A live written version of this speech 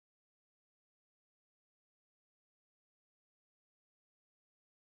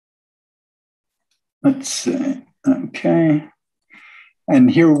Let's see. Okay.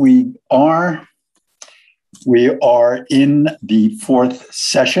 And here we are. We are in the fourth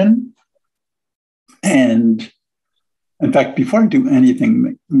session. And in fact, before I do anything,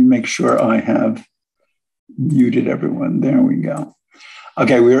 let me make sure I have muted everyone. There we go.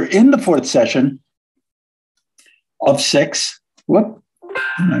 Okay, we're in the fourth session of 6. Whoop,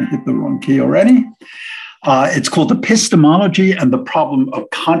 I hit the wrong key already. It's called Epistemology and the Problem of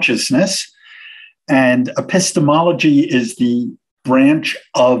Consciousness. And epistemology is the branch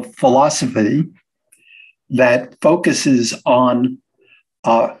of philosophy that focuses on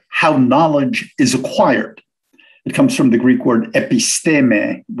how knowledge is acquired. It comes from the Greek word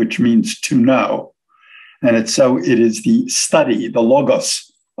episteme, which means to know. And it is the study, the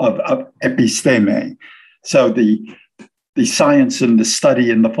logos of episteme. So the science and the study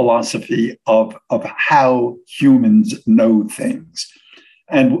and the philosophy of how humans know things.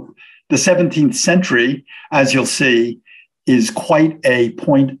 And the 17th century, as you'll see, is quite a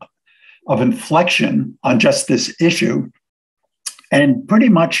point of inflection on just this issue. And pretty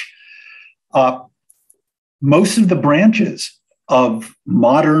much most of the branches of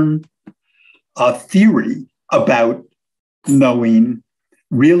modern theory about knowing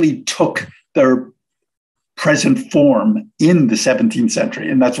really took their present form in the 17th century.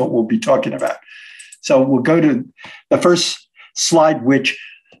 And that's what we'll be talking about. So we'll go to the first slide, which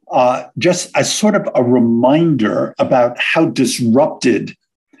just as sort of a reminder about how disrupted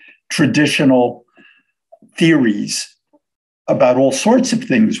traditional theories about all sorts of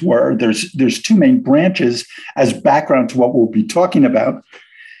things were. There's two main branches as background to what we'll be talking about.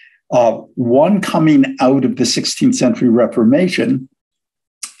 One coming out of the 16th century Reformation,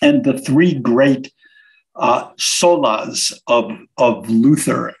 and the three great solas of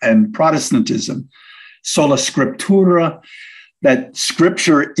Luther and Protestantism. Sola Scriptura, that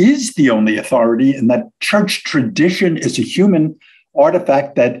scripture is the only authority, and that church tradition is a human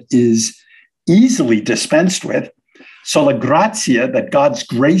artifact that is easily dispensed with. Sola Gratia, that God's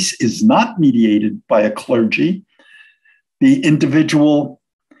grace is not mediated by a clergy. The individual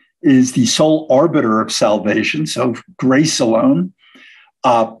is the sole arbiter of salvation, so grace alone,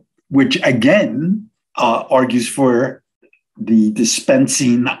 which again argues for the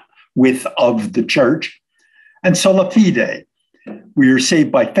dispensing with of the church. And sola fide, we are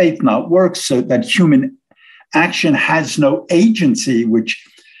saved by faith, not works, so that human action has no agency, which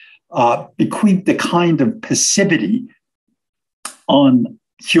bequeathed the kind of passivity on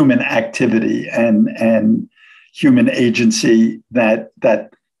human activity and human agency that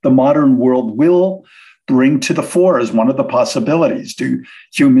the modern world will bring to the fore as one of the possibilities. Do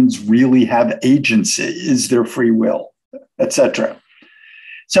humans really have agency? Is there free will, etc.?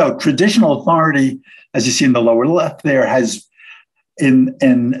 So traditional authority, as you see in the lower left there, has in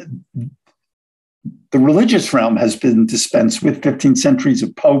the religious realm has been dispensed with. 15 centuries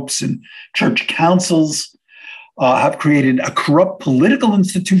of popes and church councils have created a corrupt political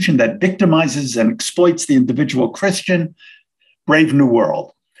institution that victimizes and exploits the individual Christian. Brave New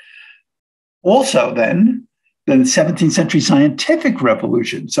World. Also, then, the 17th century scientific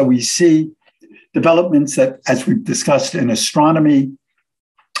revolution. So we see developments that, as we've discussed in astronomy,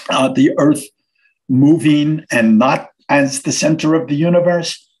 the Earth moving and not as the center of the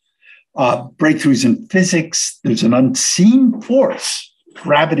universe. Breakthroughs in physics. There's an unseen force,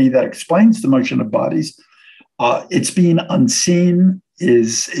 gravity, that explains the motion of bodies. It's being unseen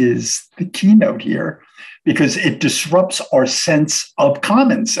is the keynote here, because it disrupts our sense of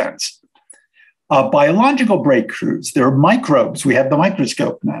common sense. Biological breakthroughs. There are microbes. We have the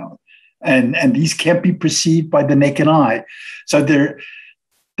microscope now, and these can't be perceived by the naked eye. So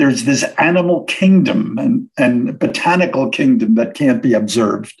there's this animal kingdom and botanical kingdom that can't be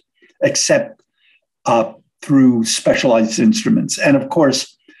observed except through specialized instruments. And of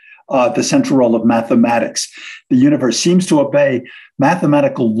course, the central role of mathematics. The universe seems to obey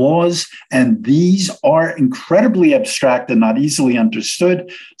mathematical laws, and these are incredibly abstract and not easily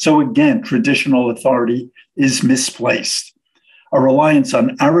understood. So again, traditional authority is misplaced. A reliance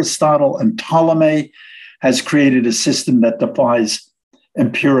on Aristotle and Ptolemy has created a system that defies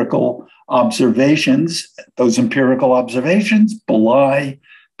empirical observations. Those empirical observations belie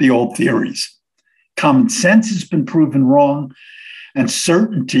the old theories. Common sense has been proven wrong, and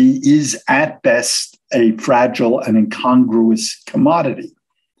certainty is at best a fragile and incongruous commodity.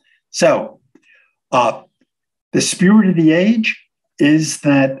 So the spirit of the age is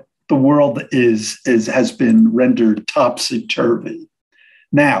that the world has been rendered topsy-turvy.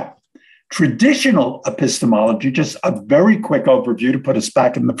 Now, traditional epistemology, just a very quick overview to put us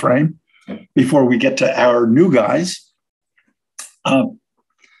back in the frame before we get to our new guys.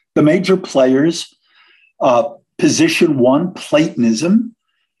 The major players Position one, Platonism,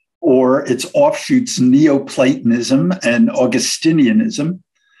 or its offshoots, Neoplatonism and Augustinianism.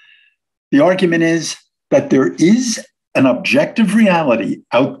 The argument is that there is an objective reality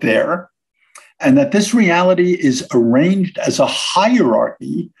out there, and that this reality is arranged as a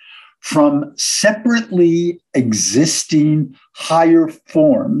hierarchy from separately existing higher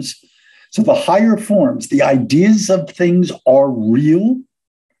forms. So the higher forms, the ideas of things are real,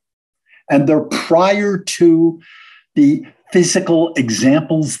 and they're prior to the physical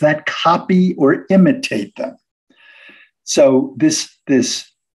examples that copy or imitate them. So this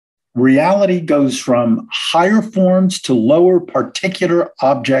reality goes from higher forms to lower particular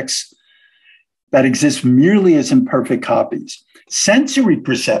objects that exist merely as imperfect copies. Sensory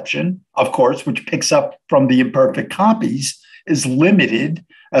perception, of course, which picks up from the imperfect copies, is limited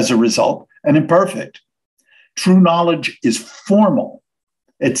as a result and imperfect. True knowledge is formal.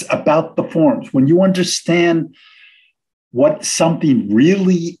 It's about the forms. When you understand what something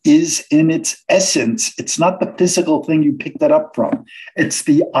really is in its essence, it's not the physical thing you picked it up from. It's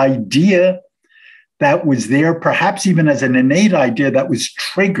the idea that was there, perhaps even as an innate idea that was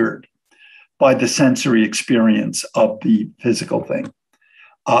triggered by the sensory experience of the physical thing.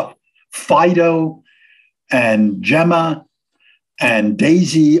 Fido and Gemma and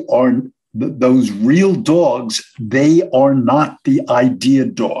Daisy are those real dogs. They are not the idea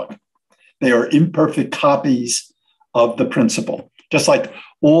dog. They are imperfect copies of the principle. Just like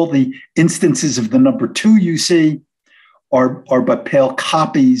all the instances of the number two you see are but pale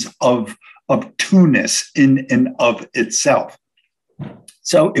copies of two-ness in and of itself.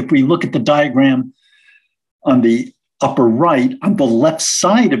 So if we look at the diagram on the upper right, on the left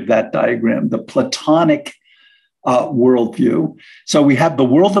side of that diagram, the Platonic worldview. So we have the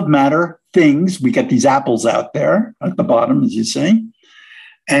world of matter, things. We get these apples out there at the bottom, as you see.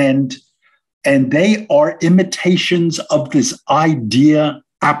 And they are imitations of this idea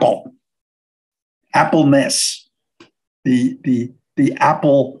apple, appleness, the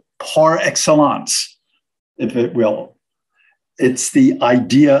apple par excellence, if it will. It's the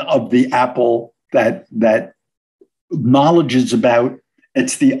idea of the apple that knowledge is about.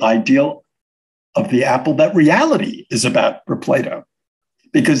 It's the ideal of the apple that reality is about for Plato,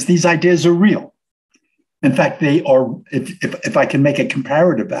 because these ideas are real. In fact, they are, if I can make a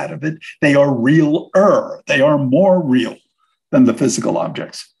comparative out of it, they are realer. They are more real than the physical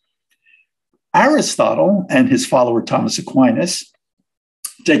objects. Aristotle and his follower Thomas Aquinas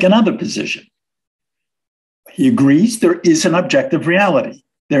take another position. He agrees there is an objective reality.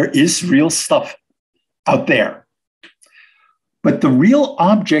 There is real stuff out there. But the real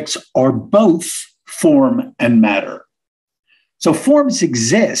objects are both form and matter. So forms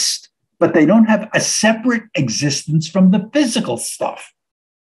exist, but they don't have a separate existence from the physical stuff.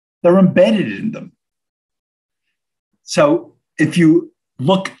 They're embedded in them. So if you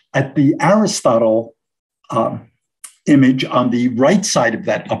look at the Aristotle image on the right side of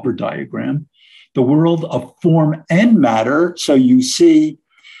that upper diagram, the world of form and matter, so you see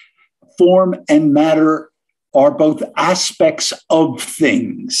form and matter are both aspects of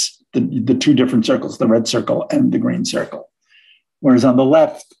things, the two different circles, the red circle and the green circle. Whereas on the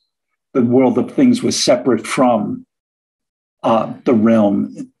left, the world of things was separate from the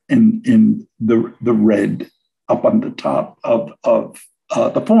realm in the red up on the top of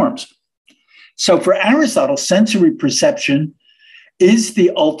the forms. So for Aristotle, sensory perception is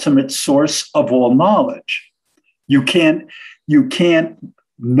the ultimate source of all knowledge. You can't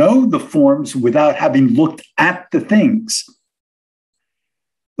know the forms without having looked at the things.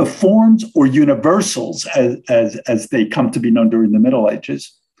 The forms, or universals, as they come to be known during the Middle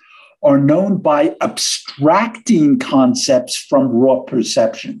Ages, are known by abstracting concepts from raw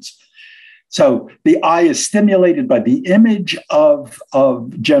perceptions. So the eye is stimulated by the image of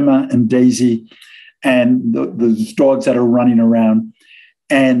Gemma and Daisy and those dogs that are running around.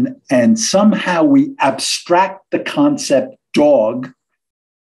 And somehow we abstract the concept dog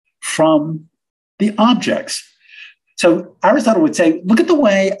from the objects. So Aristotle would say, look at the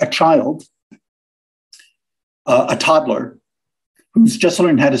way a child, a toddler, who's just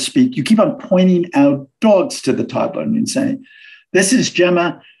learned how to speak, you keep on pointing out dogs to the toddler and saying, this is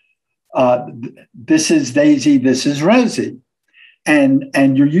Gemma, this is Daisy, this is Rosie.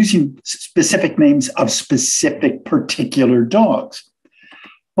 And you're using specific names of specific particular dogs.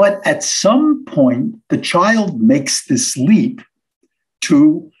 But at some point, the child makes this leap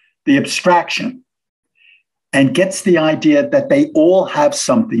to the abstraction and gets the idea that they all have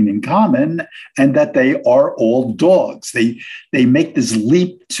something in common and that they are all dogs. They make this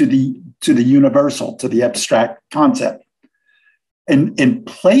leap to the universal, to the abstract concept. And in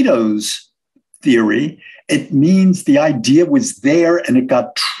Plato's theory, it means the idea was there and it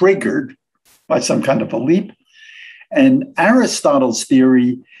got triggered by some kind of a leap. And Aristotle's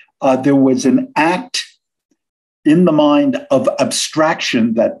theory, there was an act in the mind of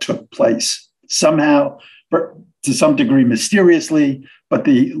abstraction that took place somehow, to some degree mysteriously, but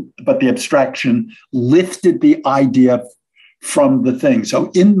the abstraction lifted the idea from the thing.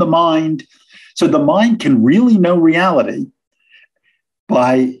 So in the mind, so the mind can really know reality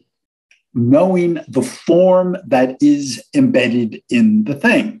by knowing the form that is embedded in the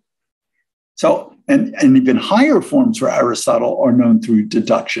thing. So, and even higher forms for Aristotle are known through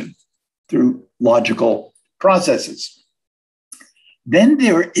deduction, through logical processes. Then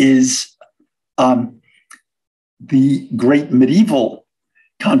there is the great medieval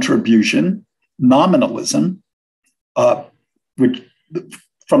contribution, nominalism, which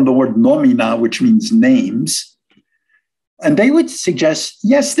from the word nomina, which means names. And they would suggest,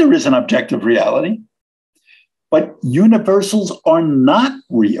 yes, there is an objective reality, but universals are not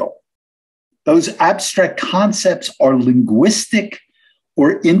real. Those abstract concepts are linguistic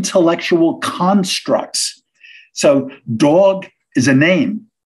or intellectual constructs. So dog is a name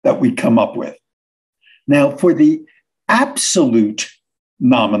that we come up with. Now, for the absolute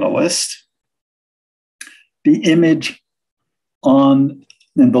nominalist, the image in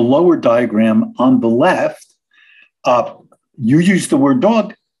the lower diagram on the left, you use the word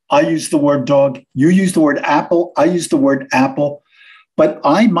dog, I use the word dog, you use the word apple, I use the word apple, but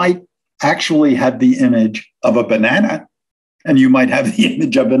I might actually have the image of a banana, and you might have the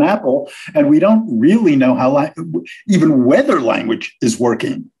image of an apple, and we don't really know how even whether language is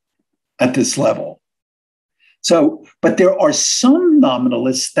working at this level. So, but there are some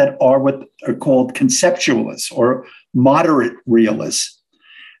nominalists that are what are called conceptualists or moderate realists.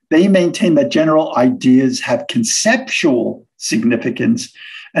 They maintain that general ideas have conceptual significance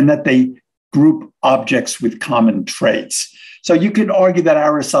and that they group objects with common traits. So you could argue that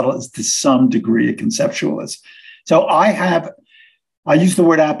Aristotle is to some degree a conceptualist. So I use the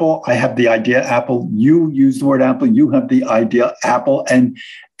word apple, I have the idea apple, you use the word apple, you have the idea apple, and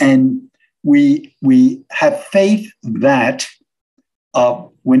we have faith that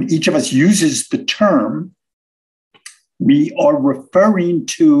when each of us uses the term, we are referring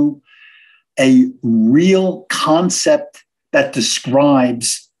to a real concept that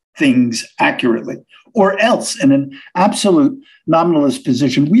describes things accurately. Or else, in an absolute nominalist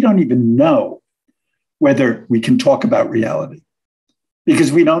position, we don't even know whether we can talk about reality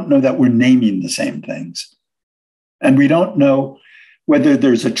because we don't know that we're naming the same things. And we don't know whether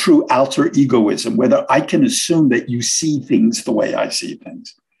there's a true alter egoism, whether I can assume that you see things the way I see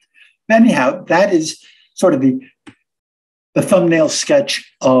things. Anyhow, that is sort of the thumbnail sketch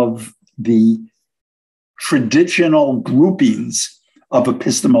of the traditional groupings of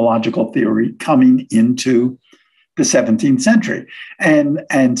epistemological theory coming into the 17th century.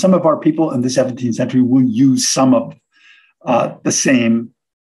 And some of our people in the 17th century will use some of the same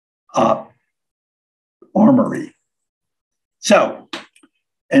armory. So,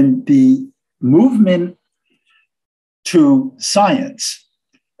 and the movement to science,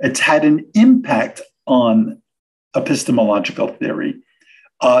 it's had an impact on epistemological theory.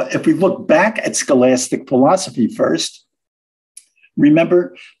 If we look back at scholastic philosophy first,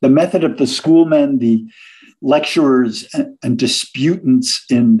 remember the method of the schoolmen, the lecturers and disputants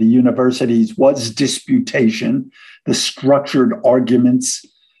in the universities was disputation, the structured arguments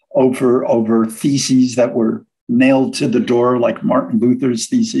over theses that were nailed to the door, like Martin Luther's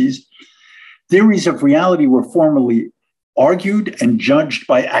theses. Theories of reality were formally argued and judged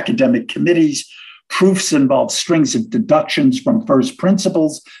by academic committees. Proofs involved strings of deductions from first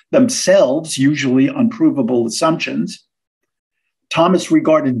principles, themselves usually unprovable assumptions. Thomas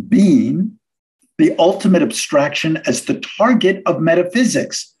regarded being, the ultimate abstraction, as the target of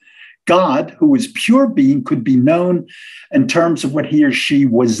metaphysics. God, who was pure being, could be known in terms of what he or she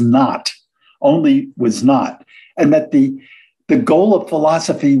was not, only was not. And that the goal of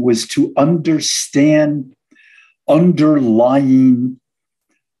philosophy was to understand underlying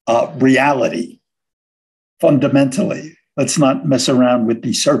reality fundamentally. Let's not mess around with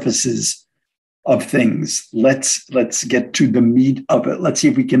the surfaces of things. Let's get to the meat of it. Let's see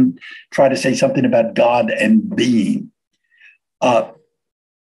if we can try to say something about God and being. Of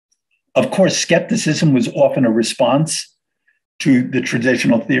course, skepticism was often a response to the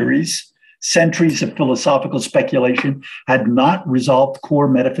traditional theories. Centuries of philosophical speculation had not resolved core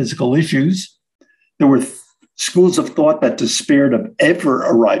metaphysical issues. There were schools of thought that despaired of ever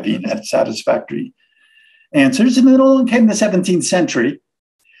arriving at satisfactory answers. And then along came the 17th century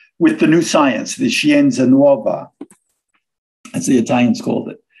with the new science, the Scienza Nuova, as the Italians called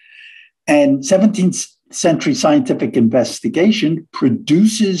it. And 17th century scientific investigation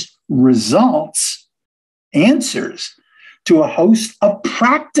produces results, answers to a host of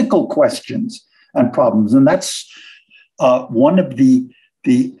practical questions and problems. And that's one of the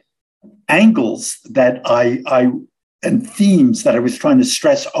angles that I and themes that I was trying to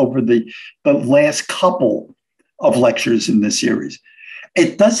stress over the last couple of lectures in this series.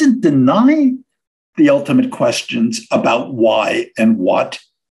 It doesn't deny the ultimate questions about why and what,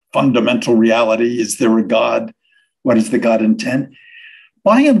 fundamental reality, is there a God? What does the God intend?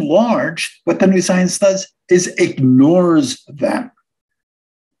 By and large, what the new science does is ignores them.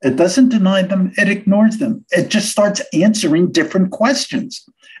 It doesn't deny them, it ignores them. It just starts answering different questions.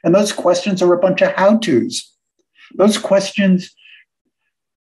 And those questions are a bunch of how-tos. Those questions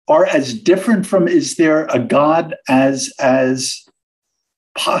are as different from is there a God as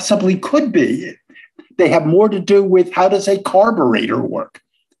possibly could be. They have more to do with how does a carburetor work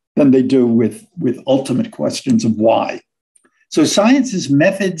than they do with ultimate questions of why. So science's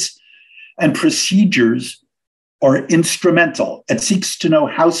methods and procedures are instrumental. It seeks to know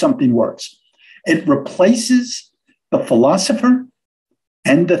how something works. It replaces the philosopher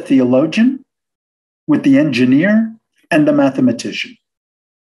and the theologian with the engineer and the mathematician.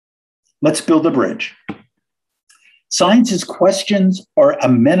 Let's build a bridge. Science's questions are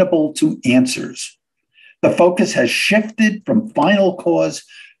amenable to answers. The focus has shifted from final cause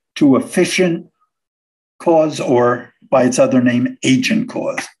to efficient cause, or by its other name, agent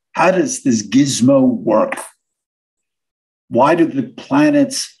cause. How does this gizmo work? Why do the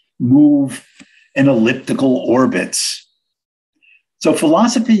planets move in elliptical orbits? So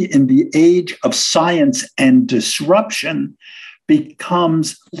philosophy in the age of science and disruption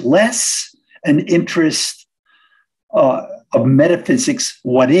becomes less an interest of metaphysics,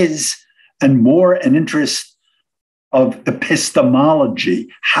 what is, and more an interest of epistemology.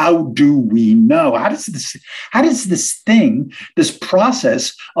 How do we know? How does this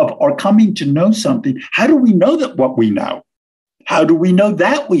process of our coming to know something, how do we know that what we know? How do we know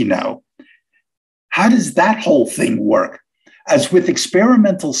that we know? How does that whole thing work? As with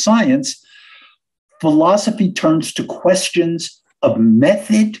experimental science, philosophy turns to questions of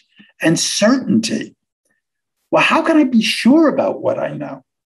method and certainty. Well, how can I be sure about what I know?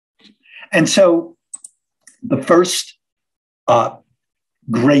 And so the first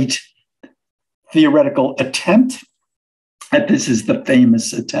great theoretical attempt at this is the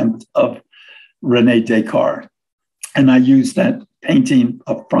famous attempt of René Descartes. And I use that painting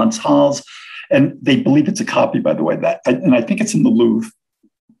of Frans Hals, and they believe it's a copy, by the way, and I think it's in the Louvre.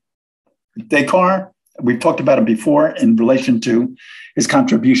 Descartes, we've talked about him before in relation to his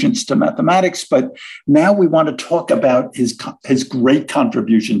contributions to mathematics, but now we want to talk about his great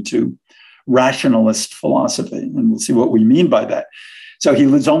contribution to rationalist philosophy, and we'll see what we mean by that. So he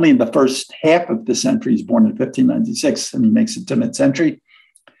lives only in the first half of the century. He's born in 1596, and he makes it to mid-century.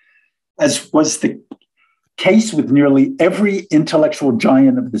 As was the case with nearly every intellectual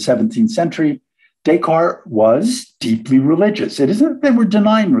giant of the 17th century, Descartes was deeply religious. It isn't that they were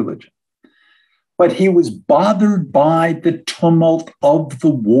denying religion, but he was bothered by the tumult of the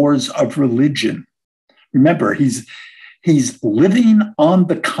wars of religion. Remember, he's living on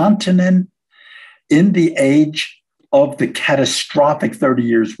the continent in the age of the catastrophic 30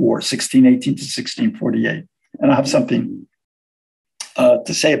 Years' War, 1618 to 1648. And I have something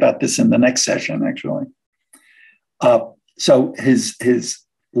to say about this in the next session, actually. So his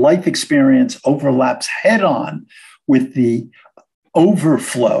life experience overlaps head-on with the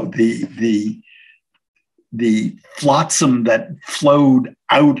overflow, the flotsam that flowed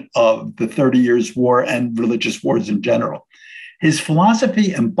out of the 30 Years' War and religious wars in general. His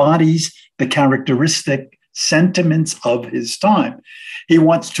philosophy embodies the characteristic sentiments of his time. He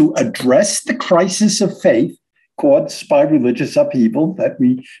wants to address the crisis of faith caused by religious upheaval that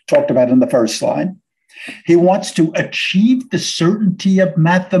we talked about in the first slide. He wants to achieve the certainty of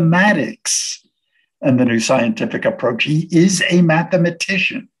mathematics and the new scientific approach. He is a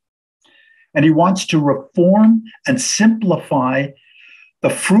mathematician. And he wants to reform and simplify the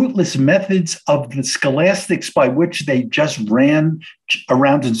fruitless methods of the scholastics by which they just ran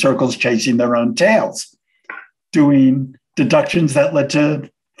around in circles chasing their own tails, doing deductions that led to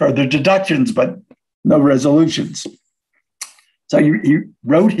further deductions, but no resolutions. So he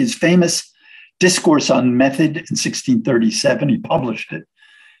wrote his famous Discourse on Method in 1637. He published it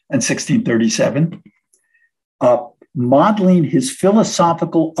in 1637, modeling his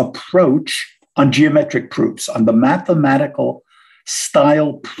philosophical approach on geometric proofs, on the mathematical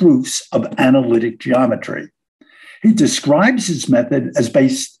style proofs of analytic geometry. He describes his method as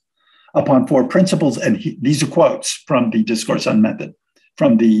based upon four principles, and these are quotes from the Discourse on Method,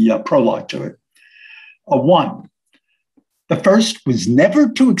 from the prologue to it. One, the first was never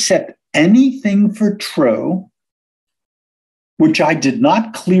to accept anything for true which I did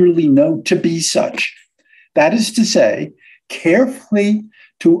not clearly know to be such. That is to say, carefully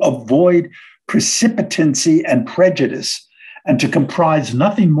to avoid precipitancy and prejudice, and to comprise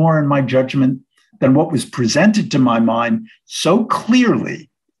nothing more in my judgment than what was presented to my mind so clearly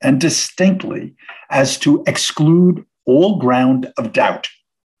and distinctly as to exclude all ground of doubt.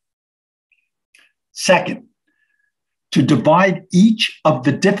 Second, to divide each of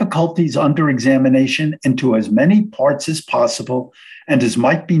the difficulties under examination into as many parts as possible and as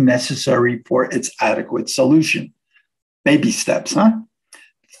might be necessary for its adequate solution. Baby steps, huh?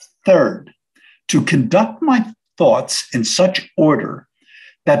 Third, to conduct my thoughts in such order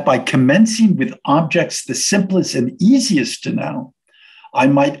that by commencing with objects the simplest and easiest to know, I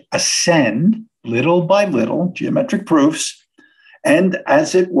might ascend little by little, geometric proofs, and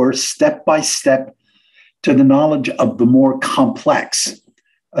as it were, step by step, to the knowledge of the more complex,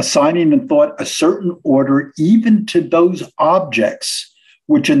 assigning in thought a certain order even to those objects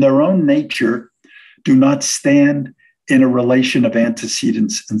which in their own nature do not stand in a relation of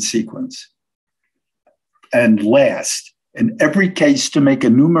antecedence and sequence. And last, in every case, to make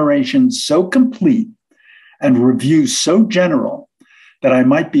enumeration so complete and review so general that I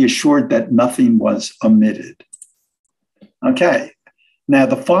might be assured that nothing was omitted. Okay, now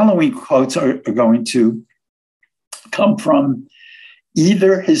the following quotes are going to come from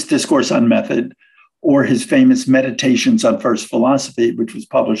either his Discourse on Method or his famous Meditations on First Philosophy, which was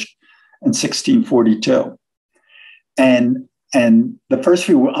published in 1642. And the first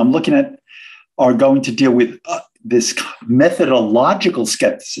few I'm looking at are going to deal with this methodological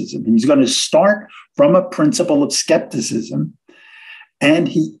skepticism. He's going to start from a principle of skepticism, and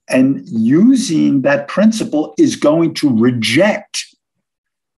using that principle is going to reject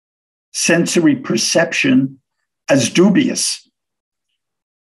sensory perception as dubious.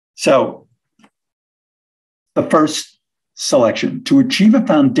 So the first selection, to achieve a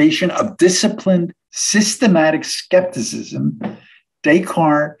foundation of disciplined, systematic skepticism,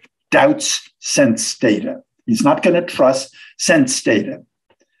 Descartes doubts sense data. He's not going to trust sense data.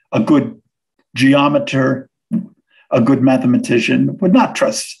 A good geometer, a good mathematician would not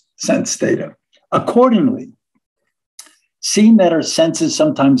trust sense data. Accordingly, seeing that our senses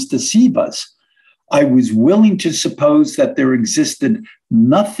sometimes deceive us, I was willing to suppose that there existed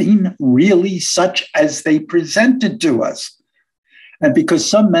nothing really such as they presented to us. And because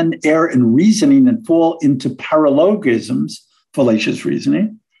some men err in reasoning and fall into paralogisms, fallacious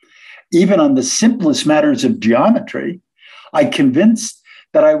reasoning, even on the simplest matters of geometry, I convinced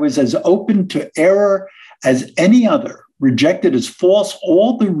that I was as open to error as any other, rejected as false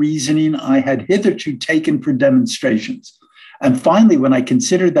all the reasoning I had hitherto taken for demonstrations. And finally, when I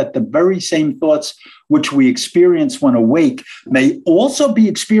considered that the very same thoughts which we experience when awake may also be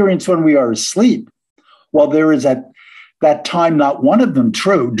experienced when we are asleep, while there is at that time not one of them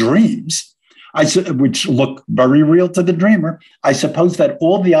true, dreams, which look very real to the dreamer, I suppose that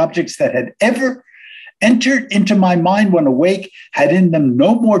all the objects that had ever entered into my mind when awake had in them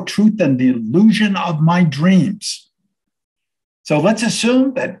no more truth than the illusion of my dreams. So let's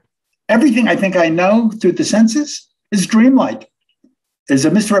assume that everything I think I know through the senses is dreamlike, is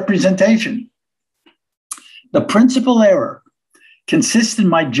a misrepresentation. The principal error consists in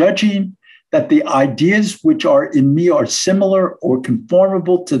my judging that the ideas which are in me are similar or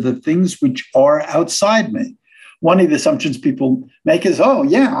conformable to the things which are outside me. One of the assumptions people make is, oh,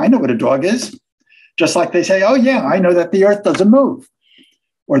 yeah, I know what a dog is. Just like they say, oh, yeah, I know that the earth doesn't move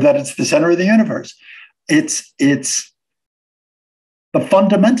or that it's the center of the universe. It's the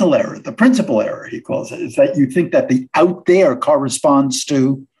fundamental error, the principal error, he calls it, is that you think that the out there corresponds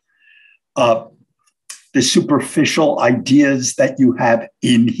to the superficial ideas that you have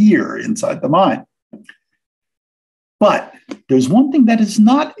in here, inside the mind. But there's one thing that is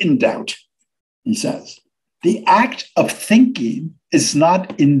not in doubt, he says. The act of thinking is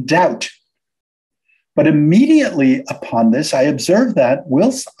not in doubt. But immediately upon this, I observed that,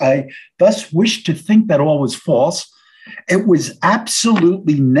 whilst I thus wished to think that all was false, it was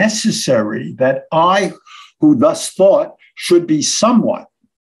absolutely necessary that I, who thus thought, should be somewhat.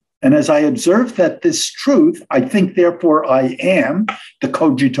 And as I observed that this truth, I think, therefore I am, the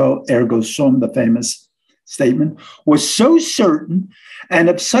cogito ergo sum, the famous statement, was so certain and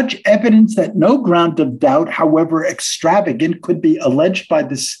of such evidence that no ground of doubt, however extravagant, could be alleged by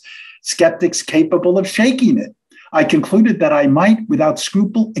the skeptics capable of shaking it. I concluded that I might, without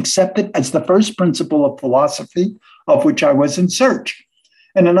scruple, accept it as the first principle of philosophy of which I was in search.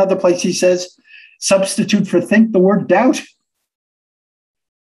 In another place, he says, substitute for think the word doubt.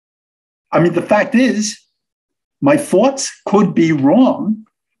 I mean, the fact is, my thoughts could be wrong,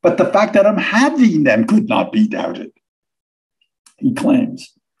 but the fact that I'm having them could not be doubted, he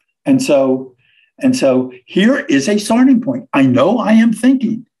claims. And so here is a starting point. I know I am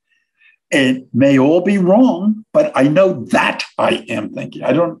thinking. It may all be wrong, but I know that I am thinking.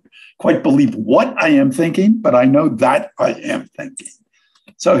 I don't quite believe what I am thinking, but I know that I am thinking.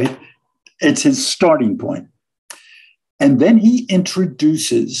 So it's his starting point. And then he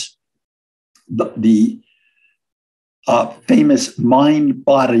introduces the famous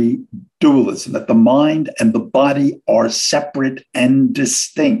mind-body dualism, that the mind and the body are separate and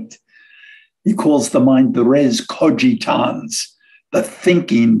distinct. He calls the mind the res cogitans, the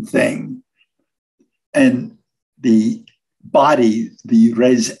thinking thing, and the body, the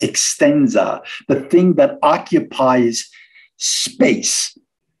res extensa, the thing that occupies space,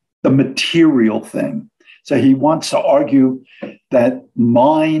 the material thing. So he wants to argue that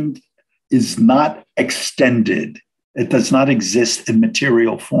mind is not extended. It does not exist in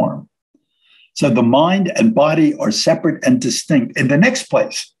material form. So the mind and body are separate and distinct. In the next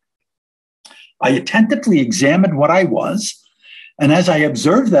place, I attentively examined what I was, and as I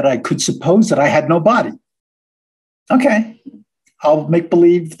observed that, I could suppose that I had no body. Okay, I'll make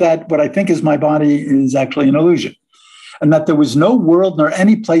believe that what I think is my body is actually an illusion, and that there was no world nor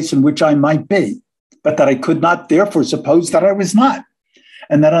any place in which I might be, but that I could not therefore suppose that I was not.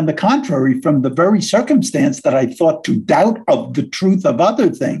 And that on the contrary, from the very circumstance that I thought to doubt of the truth of other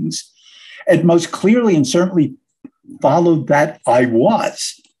things, it most clearly and certainly followed that I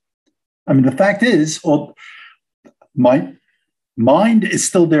was. I mean, the fact is, my mind is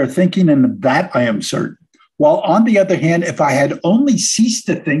still there thinking, and that I am certain. While on the other hand, if I had only ceased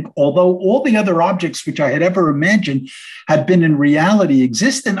to think, although all the other objects which I had ever imagined had been in reality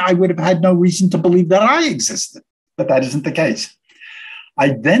existent, I would have had no reason to believe that I existed. But that isn't the case.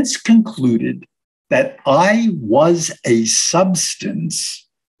 I thence concluded that I was a substance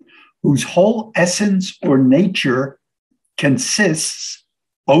whose whole essence or nature consists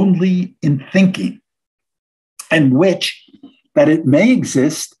only in thinking, and which, that it may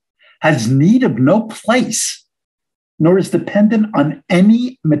exist, has need of no place, nor is dependent on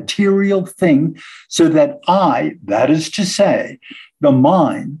any material thing, so that I, that is to say, the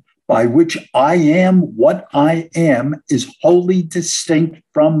mind, by which I am what I am, is wholly distinct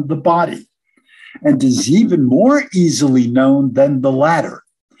from the body, and is even more easily known than the latter,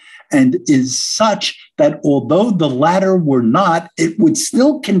 and is such that although the latter were not, it would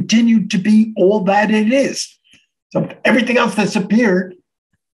still continue to be all that it is. So if everything else disappeared,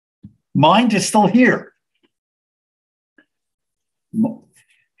 mind is still here.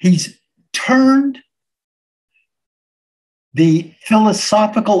 He's turned the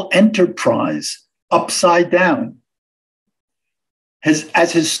philosophical enterprise upside down.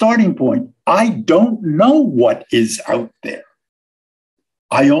 As his starting point, I don't know what is out there.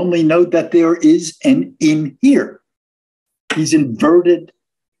 I only know that there is an in here. He's inverted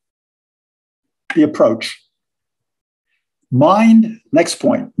the approach. Mind, next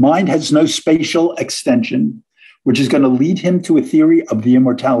point, mind has no spatial extension, which is going to lead him to a theory of the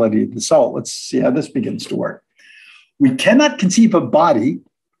immortality of the soul. Let's see how this begins to work. We cannot conceive of body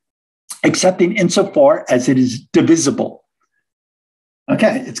excepting insofar as it is divisible.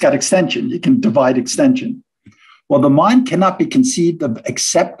 Okay, it's got extension. You can divide extension. Well, the mind cannot be conceived of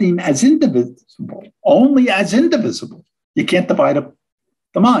accepting as indivisible, only as indivisible. You can't divide up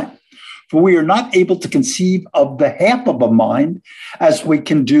the mind. For we are not able to conceive of the half of a mind as we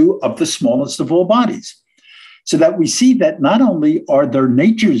can do of the smallest of all bodies. So that we see that not only are their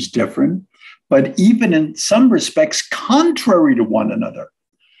natures different, but even in some respects contrary to one another.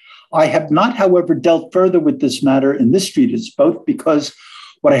 I have not, however, dealt further with this matter in this treatise, both because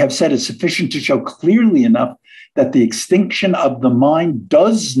what I have said is sufficient to show clearly enough that the extinction of the mind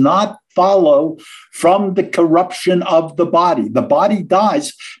does not follow from the corruption of the body. The body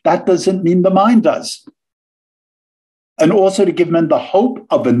dies. That doesn't mean the mind does. And also to give men the hope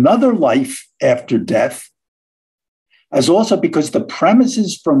of another life after death, as also because the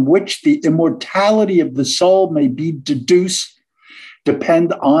premises from which the immortality of the soul may be deduced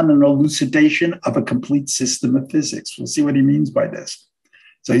depend on an elucidation of a complete system of physics. We'll see what he means by this.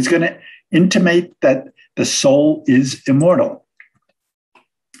 So he's going to intimate that the soul is immortal.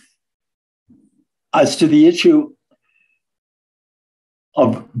 As to the issue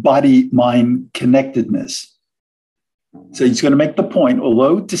of body-mind connectedness, so he's going to make the point,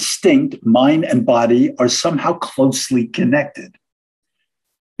 although distinct, mind and body are somehow closely connected.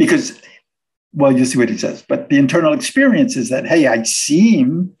 Because, well, you see what he says, but the internal experience is that, hey, I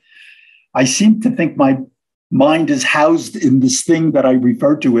seem to think my mind is housed in this thing that I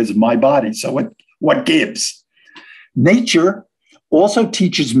refer to as my body. So what gives? Nature also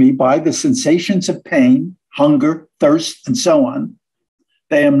teaches me by the sensations of pain, hunger, thirst, and so on.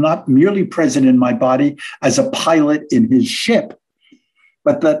 They am not merely present in my body as a pilot in his ship,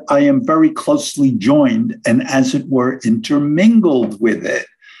 but that I am very closely joined and, as it were, intermingled with it,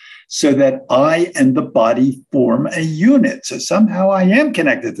 so that I and the body form a unit. So somehow I am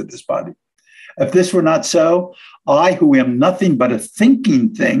connected to this body. If this were not so, I, who am nothing but a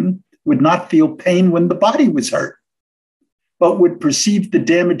thinking thing, would not feel pain when the body was hurt, but would perceive the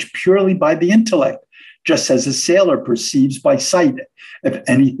damage purely by the intellect, just as a sailor perceives by sight if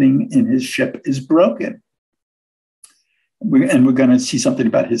anything in his ship is broken. And we're going to see something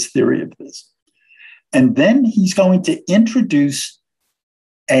about his theory of this. And then he's going to introduce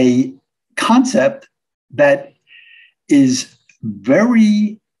a concept that is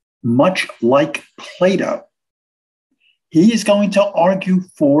very much like Plato. He is going to argue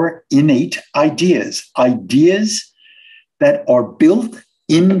for innate ideas, ideas that are built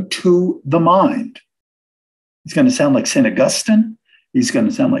into the mind. He's going to sound like St. Augustine. He's going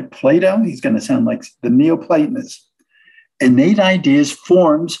to sound like Plato. He's going to sound like the Neoplatonists. Innate ideas,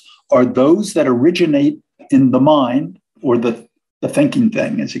 forms, are those that originate in the mind, or the thinking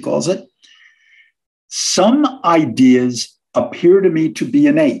thing, as he calls it. Some ideas appear to me to be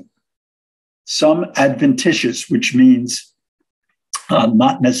innate, some adventitious, which means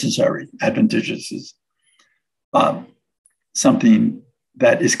not necessary. Adventitious is something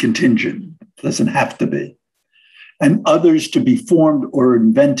that is contingent, doesn't have to be. And others to be formed or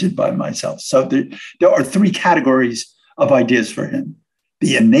invented by myself. So there are three categories of ideas for him: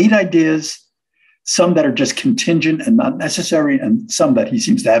 the innate ideas, some that are just contingent and not necessary, and some that he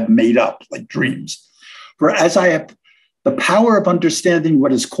seems to have made up, like dreams. For as I have the power of understanding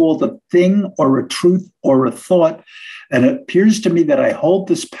what is called a thing or a truth or a thought, and it appears to me that I hold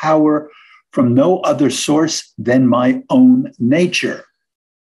this power from no other source than my own nature.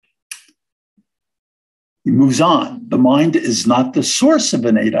 He moves on. The mind is not the source of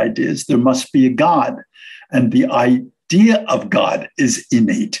innate ideas. There must be a God, and the idea of God is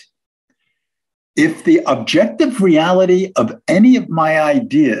innate. If the objective reality of any of my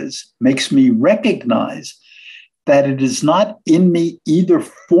ideas makes me recognize that it is not in me either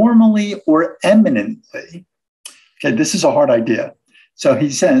formally or eminently, okay, this is a hard idea. So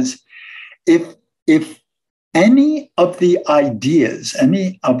he says, if any of the ideas,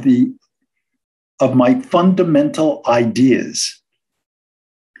 any of my fundamental ideas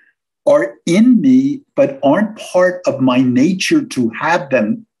are in me, but aren't part of my nature to have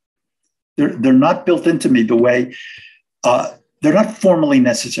them, they're not built into me the way, they're not formally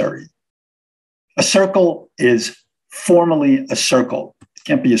necessary. A circle is formally a circle. It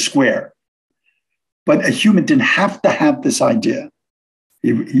can't be a square. But a human didn't have to have this idea,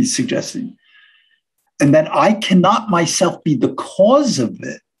 he's suggesting. And that I cannot myself be the cause of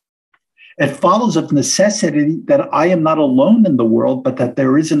it. It follows of necessity that I am not alone in the world, but that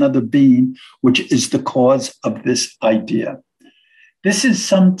there is another being which is the cause of this idea. This is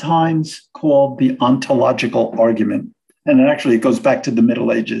sometimes called the ontological argument. And it goes back to the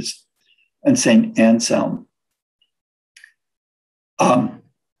Middle Ages and St. Anselm,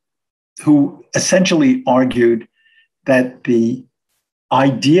 who essentially argued that the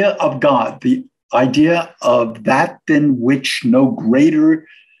idea of God, the idea of that than which no greater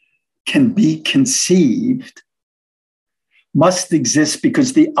can be conceived, must exist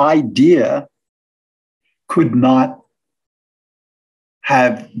because the idea could not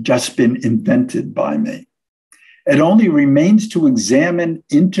have just been invented by me. It only remains to examine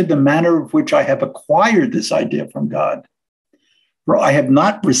into the manner of which I have acquired this idea from God. For I have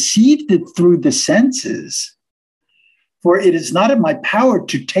not received it through the senses, for it is not in my power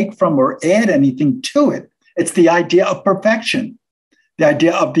to take from or add anything to it. It's the idea of perfection, the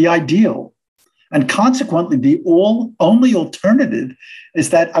idea of the ideal. And consequently, the only alternative is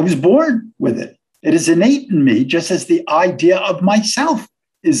that I was born with it. It is innate in me, just as the idea of myself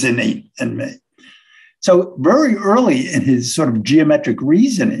is innate in me. So very early in his sort of geometric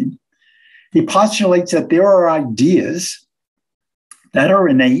reasoning, he postulates that there are ideas that are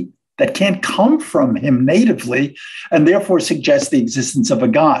innate, that can't come from him natively, and therefore suggest the existence of a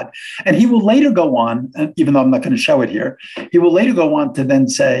God. And he will later go on, even though I'm not going to show it here, he will later go on to then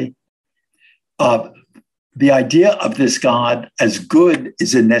say, the idea of this God as good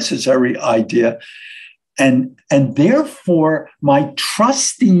is a necessary idea. And therefore, my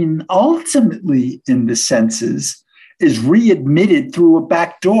trusting ultimately in the senses is readmitted through a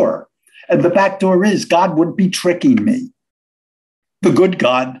back door. And the back door is God wouldn't be tricking me. The good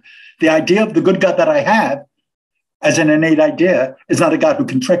God, the idea of the good God that I have as an innate idea is not a God who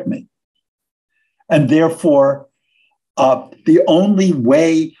can trick me. And therefore, the only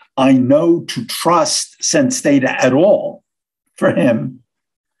way I know to trust sense data at all for him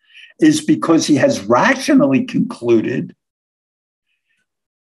is because he has rationally concluded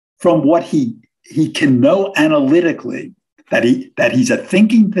from what he can know analytically that he's a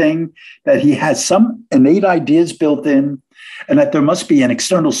thinking thing, that he has some innate ideas built in, and that there must be an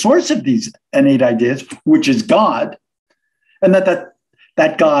external source of these innate ideas, which is God, and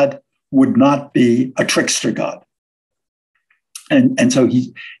that God would not be a trickster God. And so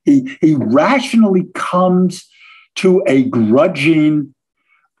he rationally comes to a grudging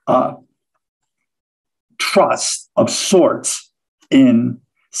trust of sorts in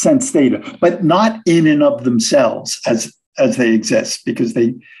sense data, but not in and of themselves as they exist, because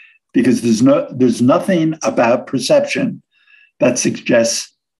there's nothing about perception that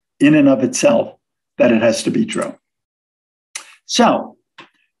suggests in and of itself that it has to be true. So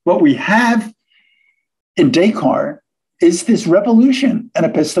what we have in Descartes is this revolution in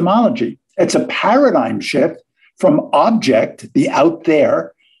epistemology. It's a paradigm shift from object, the out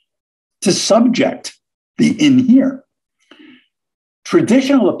there, to subject, the in here.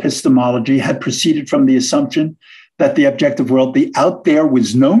 Traditional epistemology had proceeded from the assumption that the objective world, the out there,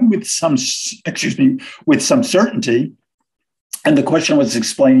 was known with some certainty, and the question was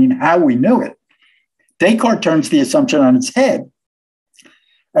explaining how we knew it. Descartes turns the assumption on its head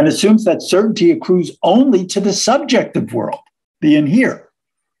and assumes that certainty accrues only to the subjective world, the in here.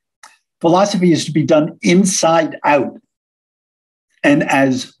 Philosophy is to be done inside out. And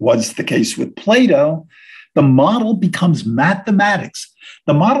as was the case with Plato, the model becomes mathematics.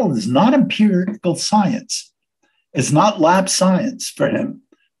 The model is not empirical science. It's not lab science for him.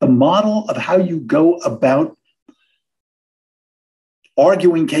 The model of how you go about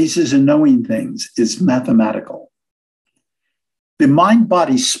arguing cases and knowing things is mathematical. The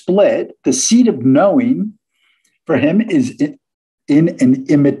mind-body split, the seat of knowing for him is in an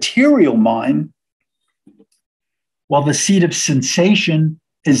immaterial mind, while the seat of sensation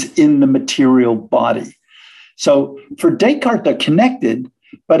is in the material body. So for Descartes, they're connected,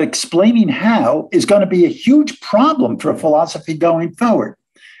 but explaining how is going to be a huge problem for philosophy going forward.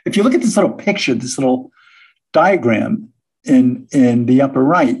 If you look at this little picture, this little diagram in the upper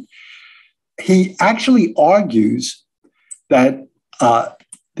right, he actually argues that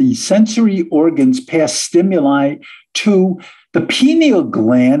the sensory organs pass stimuli to the pineal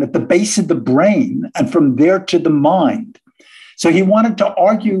gland at the base of the brain, and from there to the mind. So he wanted to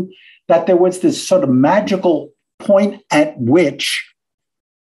argue that there was this sort of magical point at which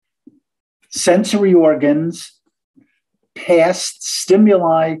sensory organs passed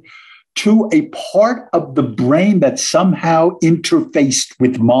stimuli to a part of the brain that somehow interfaced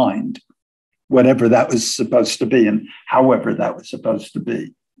with mind, whatever that was supposed to be and however that was supposed to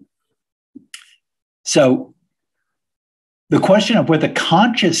be. So the question of whether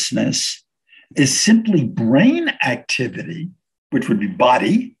consciousness is simply brain activity, which would be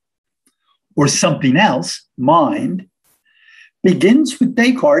body, or something else, mind, begins with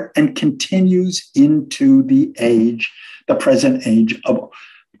Descartes and continues into the present age of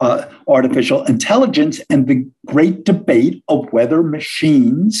artificial intelligence and the great debate of whether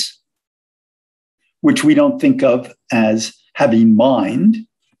machines, which we don't think of as having mind,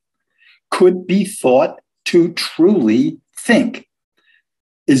 could be thought to truly think.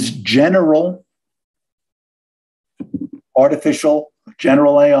 Is general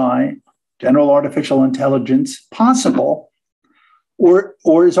AI, general artificial intelligence possible? Or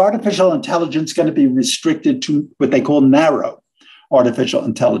is artificial intelligence going to be restricted to what they call narrow artificial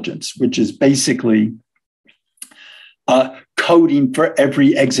intelligence, which is basically coding for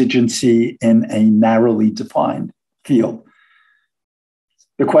every exigency in a narrowly defined field?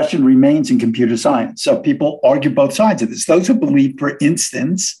 The question remains in computer science. So people argue both sides of this. Those who believe, for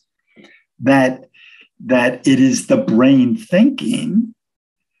instance, that it is the brain thinking,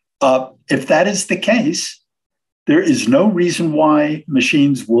 if that is the case, there is no reason why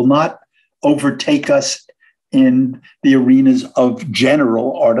machines will not overtake us in the arenas of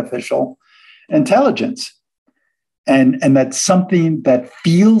general artificial intelligence. And that's something that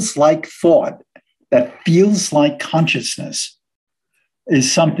feels like thought, that feels like consciousness,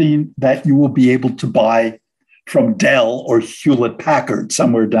 is something that you will be able to buy from Dell or Hewlett Packard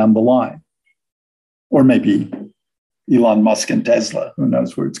somewhere down the line. Or maybe Elon Musk and Tesla. Who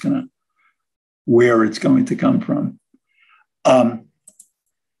knows where it's going to come from.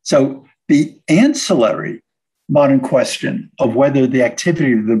 So the ancillary modern question of whether the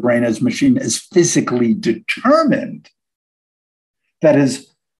activity of the brain as machine is physically determined, that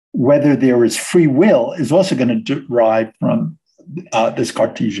is, whether there is free will is also going to derive from this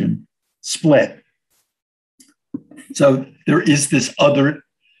Cartesian split. So there is this other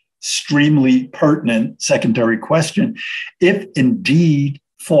extremely pertinent secondary question. If indeed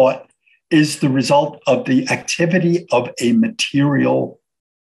thought is the result of the activity of a material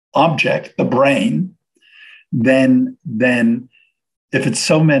object, the brain, then if it's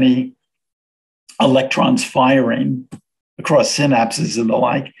so many electrons firing across synapses and the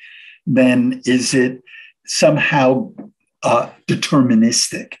like, then is it somehow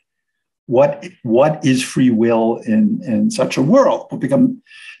deterministic? What is free will in such a world will become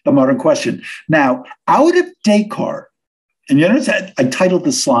the modern question. Now, out of Descartes, and you notice that I titled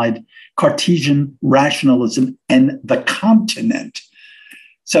the slide Cartesian Rationalism and the Continent.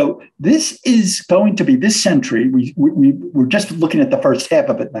 So this is going to be, this century, we're just looking at the first half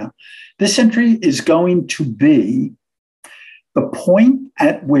of it now. This century is going to be the point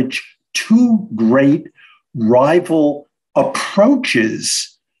at which two great rival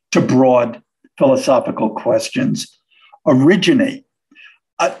approaches to broad philosophical questions originate.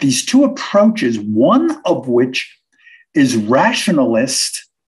 These two approaches, one of which is rationalist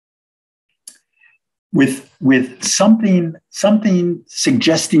with something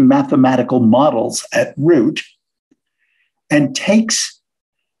suggesting mathematical models at root, and takes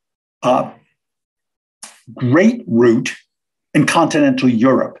great root in continental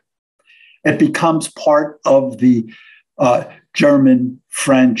Europe. It becomes part of the German,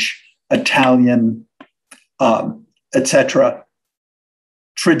 French, Italian, etc.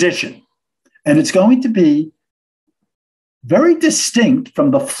 tradition. And it's going to be very distinct from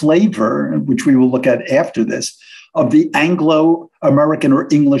the flavor, which we will look at after this, of the Anglo-American or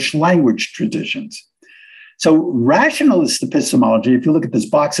English language traditions. So rationalist epistemology, if you look at this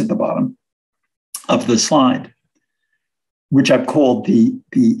box at the bottom of the slide, which I've called the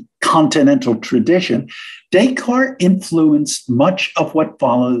continental tradition, Descartes influenced much of what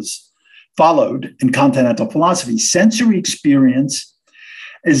followed in continental philosophy. Sensory experience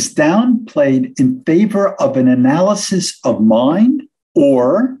is downplayed in favor of an analysis of mind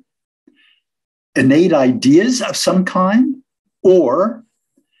or innate ideas of some kind or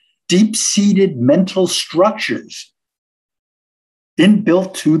deep-seated mental structures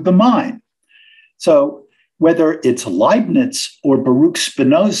inbuilt to the mind. So whether it's Leibniz or Baruch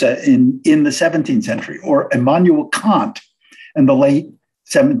Spinoza in the 17th century, or Immanuel Kant in the late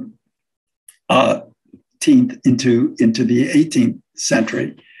 17th into the 18th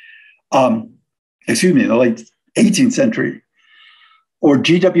century, the late 18th century, or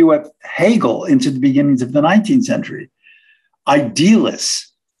G.W.F. Hegel into the beginnings of the 19th century,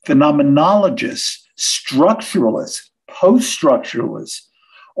 idealists, phenomenologists, structuralists, post-structuralists,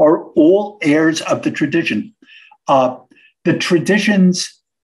 are all heirs of the tradition. The traditions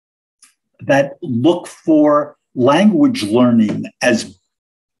that look for language learning as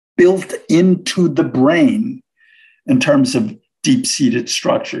built into the brain in terms of deep-seated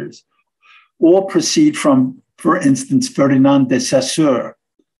structures all proceed from, for instance, Ferdinand de Saussure,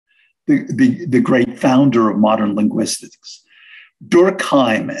 the great founder of modern linguistics,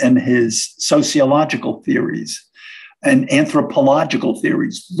 Durkheim and his sociological theories, and anthropological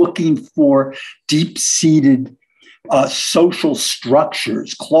theories, looking for deep-seated social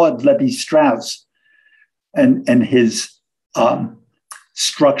structures. Claude Lévi-Strauss and his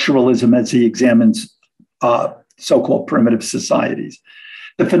structuralism as he examines so-called primitive societies.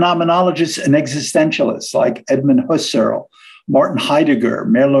 The phenomenologists and existentialists like Edmund Husserl, Martin Heidegger,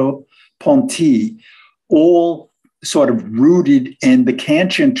 Merleau-Ponty, all sort of rooted in the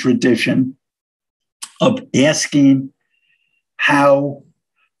Kantian tradition of asking how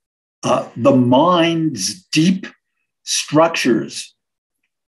the mind's deep structures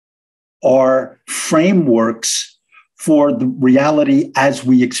are frameworks for the reality as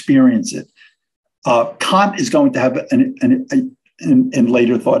we experience it. Kant is going to have, in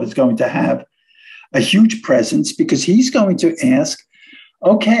later thought, is going to have a huge presence because he's going to ask,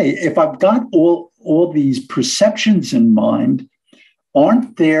 okay, if I've got all these perceptions in mind,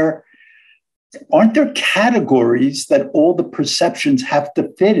 aren't there categories that all the perceptions have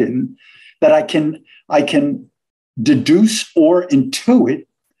to fit in that I can deduce or intuit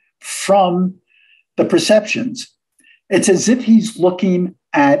from the perceptions? It's as if he's looking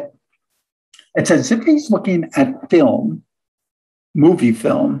at film, movie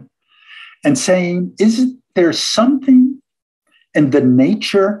film, and saying, isn't there something in the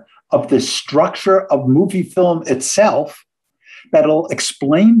nature of the structure of movie film itself that'll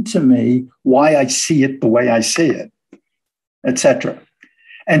explain to me why I see it the way I see it, etc.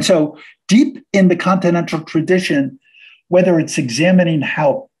 And so deep in the continental tradition, whether it's examining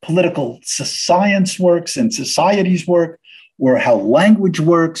how political science works and societies work, or how language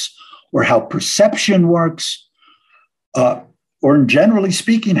works, or how perception works, or generally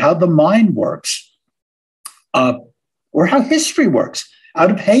speaking, how the mind works, or how history works.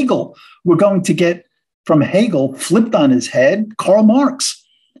 Out of Hegel, we're going to get from Hegel, flipped on his head, Karl Marx,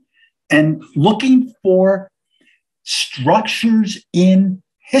 and looking for structures in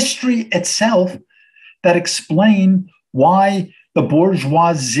history itself that explain why the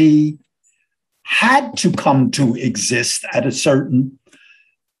bourgeoisie had to come to exist at a certain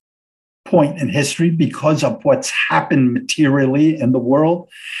point in history because of what's happened materially in the world,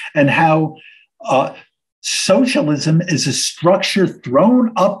 and how socialism is a structure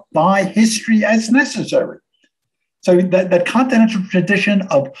thrown up by history as necessary. So that continental tradition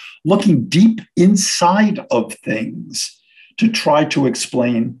of looking deep inside of things to try to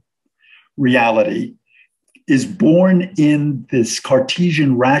explain reality is born in this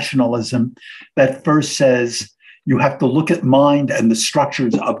Cartesian rationalism that first says you have to look at mind and the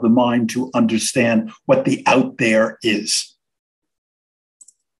structures of the mind to understand what the out there is.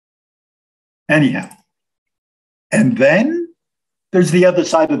 Anyhow, and then there's the other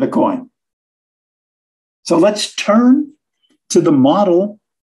side of the coin. So let's turn to the model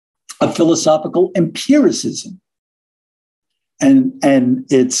of philosophical empiricism and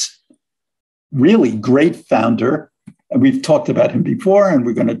its really great founder. And we've talked about him before, and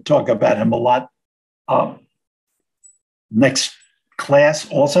we're going to talk about him a lot next class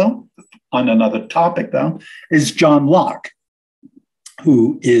also on another topic, though, is John Locke,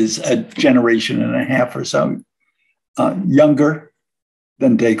 who is a generation and a half or so younger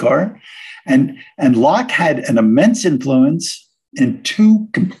than Descartes. And Locke had an immense influence in two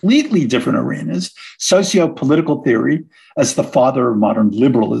completely different arenas: socio-political theory as the father of modern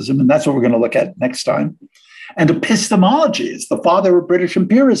liberalism, and that's what we're going to look at next time, and epistemology as the father of British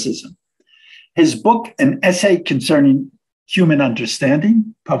empiricism. His book, An Essay Concerning Human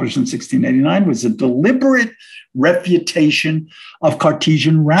Understanding, published in 1689, was a deliberate refutation of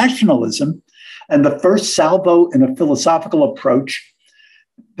Cartesian rationalism and the first salvo in a philosophical approach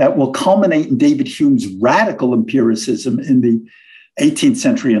that will culminate in David Hume's radical empiricism in the 18th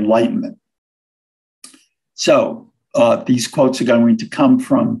century Enlightenment. So these quotes are going to come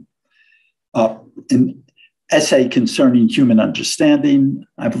from an essay concerning human understanding.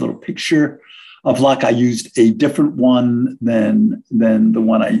 I have a little picture of Locke. I used a different one than the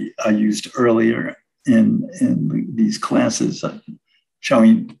one I used earlier in these classes,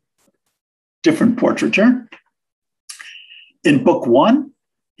 showing different portraiture. In book one,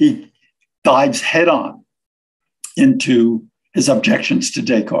 he dives head on into his objections to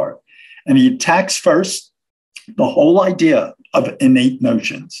Descartes. And he attacks first the whole idea of innate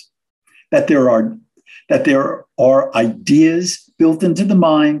notions, that there are ideas built into the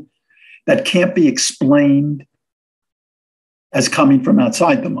mind that can't be explained as coming from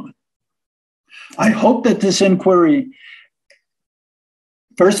outside the mind. I hope that this inquiry,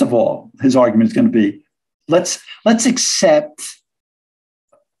 first of all, his argument is going to be, let's accept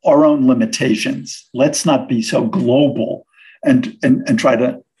our own limitations. Let's not be so global and try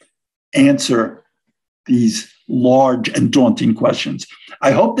to answer these large and daunting questions. I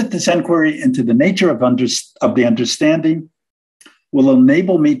hope that this inquiry into the nature of the understanding will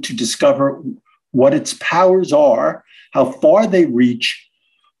enable me to discover what its powers are, how far they reach,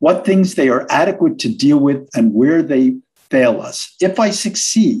 what things they are adequate to deal with, and where they fail us. If I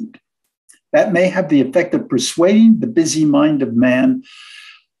succeed, that may have the effect of persuading the busy mind of man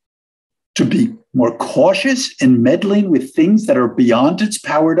to be more cautious in meddling with things that are beyond its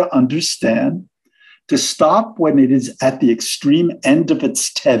power to understand, to stop when it is at the extreme end of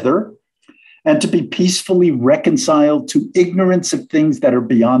its tether, and to be peacefully reconciled to ignorance of things that are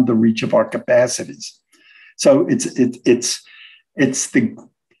beyond the reach of our capacities. So it's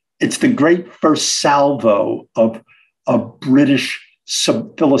the great first salvo of British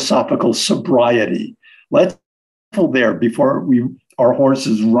philosophical sobriety. Let's go there before our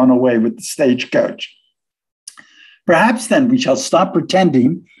horses run away with the stagecoach. Perhaps then we shall stop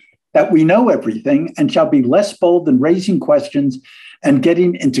pretending that we know everything and shall be less bold in raising questions and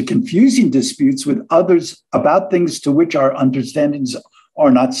getting into confusing disputes with others about things to which our understandings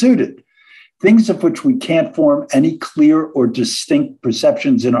are not suited, things of which we can't form any clear or distinct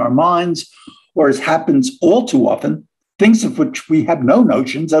perceptions in our minds, or, as happens all too often, things of which we have no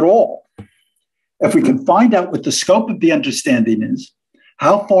notions at all. If we can find out what the scope of the understanding is,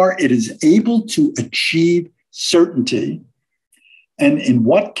 how far it is able to achieve certainty, and in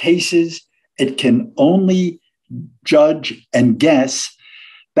what cases it can only judge and guess,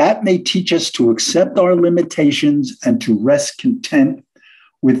 that may teach us to accept our limitations and to rest content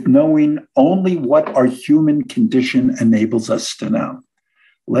with knowing only what our human condition enables us to know.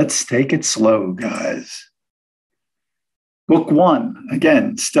 Let's take it slow, guys. Book 1,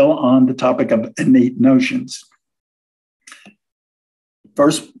 again, still on the topic of innate notions.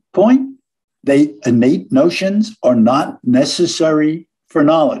 First point, innate notions are not necessary for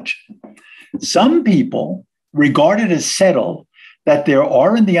knowledge. Some people regard it as settled that there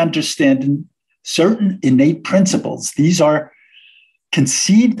are in the understanding certain innate principles. These are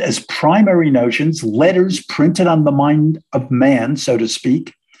conceived as primary notions, letters printed on the mind of man, so to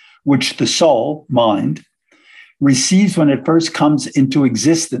speak, which the soul, mind, receives when it first comes into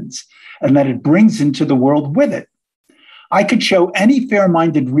existence, and that it brings into the world with it. I could show any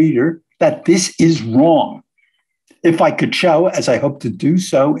fair-minded reader that this is wrong. If I could show, as I hope to do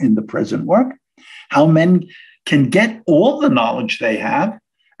so in the present work, how men can get all the knowledge they have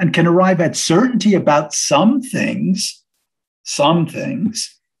and can arrive at certainty about some things,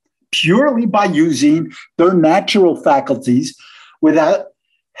 purely by using their natural faculties without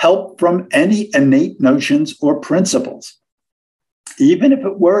help from any innate notions or principles. Even if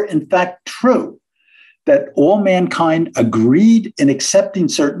it were in fact true that all mankind agreed in accepting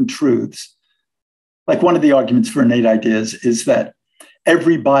certain truths, like one of the arguments for innate ideas is that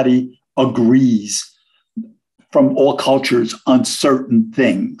everybody agrees from all cultures on certain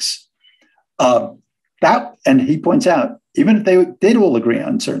things. And he points out, even if they did all agree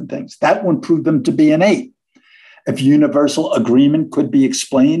on certain things, that wouldn't prove them to be innate. If universal agreement could be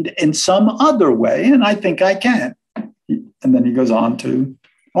explained in some other way, and I think I can. And then he goes on to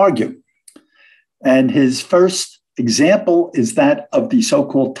argue. And his first example is that of the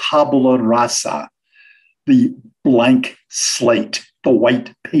so-called tabula rasa, the blank slate, the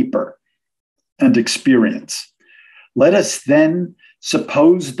white paper and experience. Let us then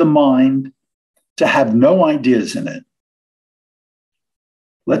suppose the mind to have no ideas in it.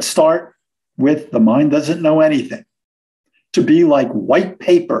 Let's start with the mind doesn't know anything, to be like white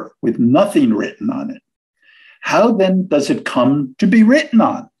paper with nothing written on it. How then does it come to be written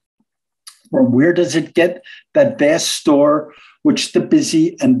on? From where does it get that vast store which the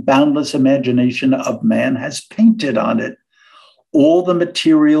busy and boundless imagination of man has painted on it? All the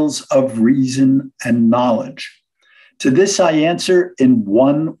materials of reason and knowledge. To this I answer in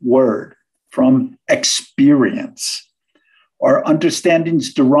one word, from experience. Our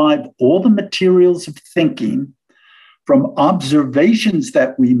understandings derive all the materials of thinking from observations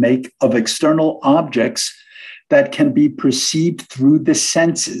that we make of external objects that can be perceived through the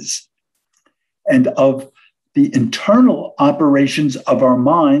senses, and of the internal operations of our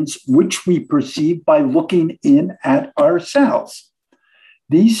minds, which we perceive by looking in at ourselves.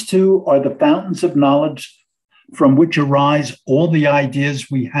 These two are the fountains of knowledge from which arise all the ideas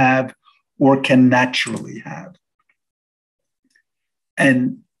we have or can naturally have.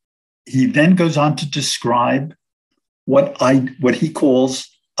 And he then goes on to describe what he calls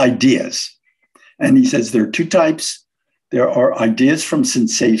ideas. And he says there are two types. There are ideas from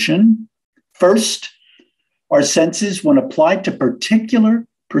sensation. First, our senses, when applied to particular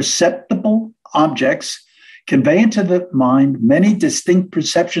perceptible objects, convey into the mind many distinct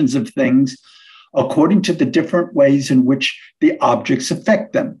perceptions of things according to the different ways in which the objects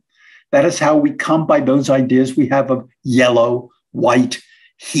affect them. That is how we come by those ideas we have of yellow, white,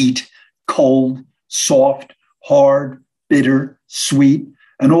 heat, cold, soft, hard, bitter, sweet,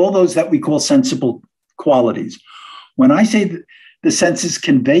 and all those that we call sensible qualities. When I say that the senses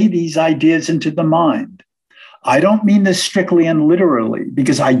convey these ideas into the mind, I don't mean this strictly and literally,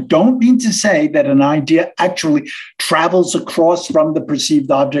 because I don't mean to say that an idea actually travels across from the perceived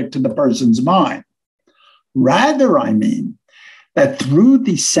object to the person's mind. Rather, I mean that through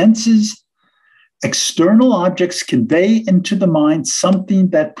the senses, external objects convey into the mind something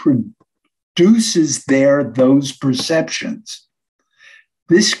that produces those perceptions.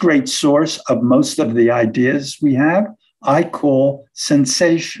 This great source of most of the ideas we have, I call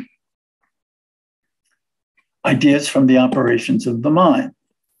sensation. Ideas from the operations of the mind.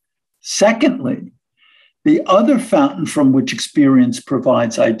 Secondly, the other fountain from which experience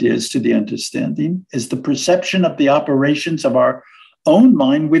provides ideas to the understanding is the perception of the operations of our own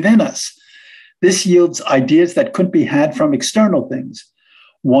mind within us. This yields ideas that couldn't be had from external things.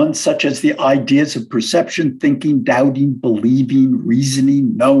 Ones such as the ideas of perception, thinking, doubting, believing,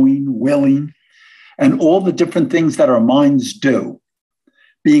 reasoning, knowing, willing, and all the different things that our minds do.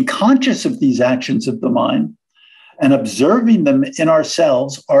 Being conscious of these actions of the mind and observing them in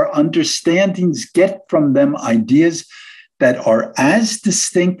ourselves, our understandings get from them ideas that are as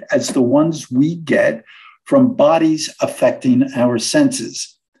distinct as the ones we get from bodies affecting our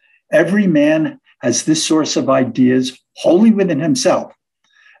senses. Every man has this source of ideas wholly within himself,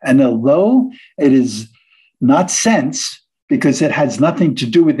 And although it is not sense, because it has nothing to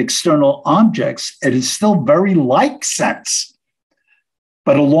do with external objects, it is still very like sense.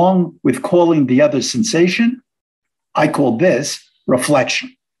 But along with calling the other sensation, I call this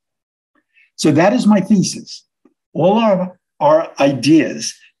reflection. So that is my thesis. All our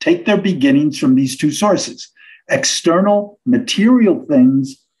ideas take their beginnings from these two sources: external material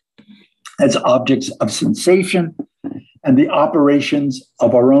things as objects of sensation, and the operations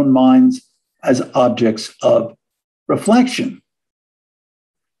of our own minds as objects of reflection.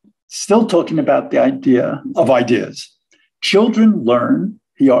 Still talking about the idea of ideas. Children learn,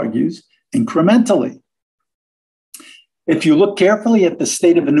 he argues, incrementally. If you look carefully at the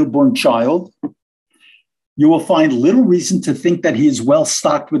state of a newborn child, you will find little reason to think that he is well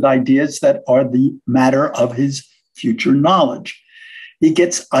stocked with ideas that are the matter of his future knowledge. He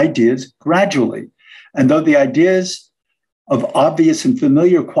gets ideas gradually. And though the ideas of obvious and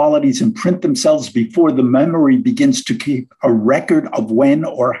familiar qualities imprint themselves before the memory begins to keep a record of when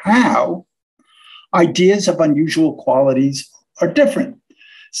or how, ideas of unusual qualities are different.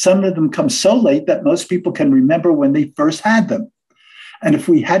 Some of them come so late that most people can remember when they first had them. And if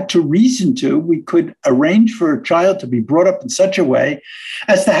we had to reason to, we could arrange for a child to be brought up in such a way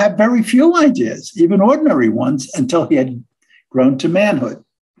as to have very few ideas, even ordinary ones, until he had grown to manhood.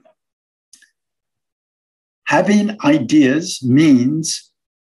 Having ideas means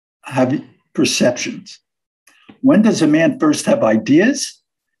having perceptions. When does a man first have ideas?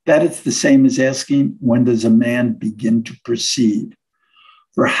 That is the same as asking, when does a man begin to perceive?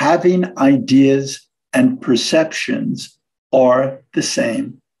 For having ideas and perceptions are the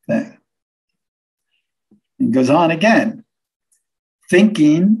same thing. It goes on again.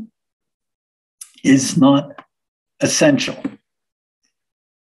 Thinking is not essential.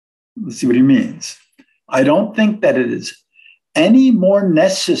 Let's see what he means. I don't think that it is any more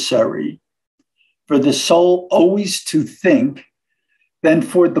necessary for the soul always to think than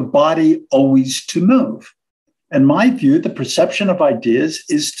for the body always to move. In my view, the perception of ideas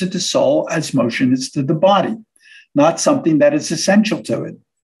is to the soul as motion is to the body, not something that is essential to it.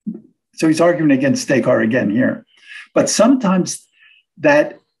 So he's arguing against Descartes again here. But something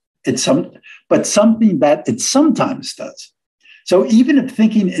that it sometimes does. So even if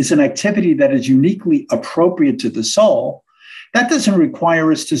thinking is an activity that is uniquely appropriate to the soul, that doesn't require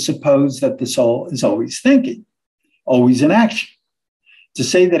us to suppose that the soul is always thinking, always in action. To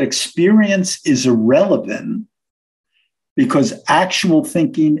say that experience is irrelevant because actual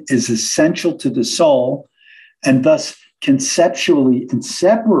thinking is essential to the soul and thus conceptually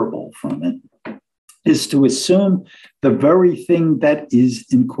inseparable from it is to assume the very thing that is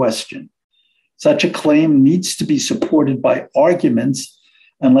in question. Such a claim needs to be supported by arguments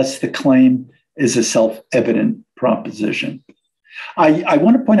unless the claim is a self-evident proposition. I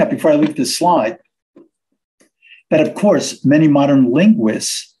want to point out before I leave this slide that, of course, many modern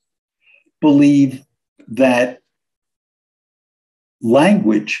linguists believe that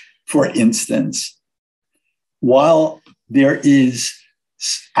language, for instance, while there is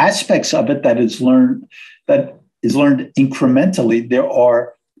aspects of it that is learned incrementally, there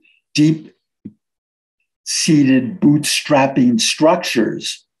are deep-seated bootstrapping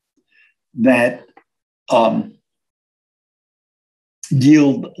structures that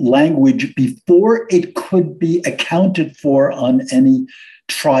yield language before it could be accounted for on any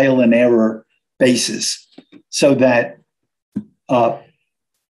trial and error basis, so that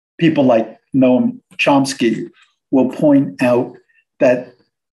people like Noam Chomsky will point out that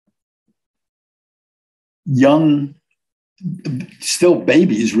young, still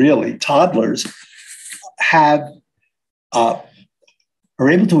babies, really, toddlers, are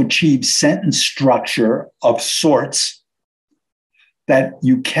able to achieve sentence structure of sorts that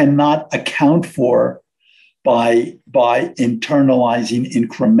you cannot account for by internalizing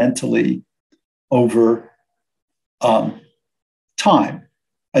incrementally over time,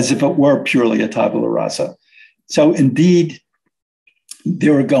 as if it were purely a tabula rasa. So indeed,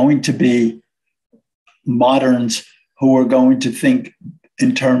 there are going to be moderns who are going to think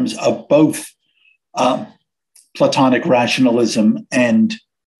in terms of both Platonic rationalism and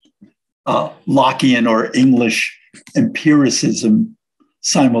Lockean or English empiricism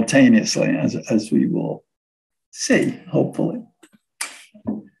simultaneously, as we will see, hopefully.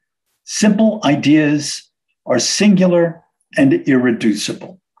 Simple ideas are singular and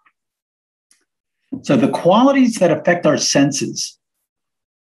irreducible. So the qualities that affect our senses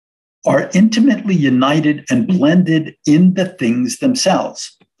are intimately united and blended in the things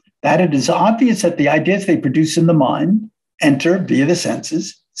themselves. That it is obvious that the ideas they produce in the mind enter via the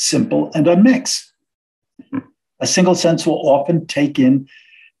senses, simple and unmixed. A single sense will often take in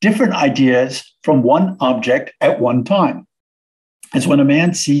different ideas from one object at one time, as when a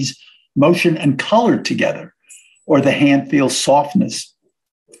man sees motion and color together, or the hand feels softness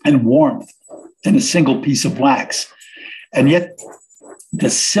and warmth in a single piece of wax. And yet, the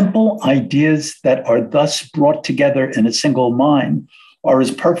simple ideas that are thus brought together in a single mind are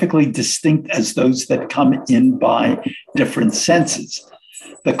as perfectly distinct as those that come in by different senses.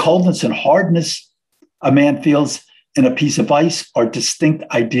 The coldness and hardness a man feels in a piece of ice are distinct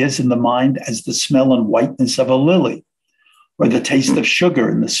ideas in the mind as the smell and whiteness of a lily, or the taste of sugar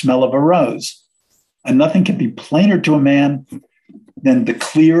and the smell of a rose. And nothing can be plainer to a man than the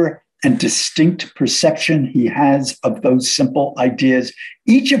clear and distinct perception he has of those simple ideas,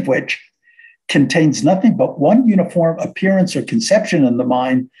 each of which contains nothing but one uniform appearance or conception in the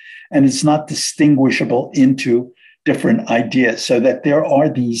mind and is not distinguishable into different ideas, so that there are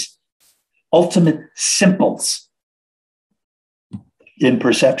these ultimate simples in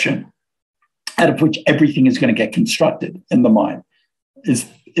perception, out of which everything is going to get constructed in the mind, is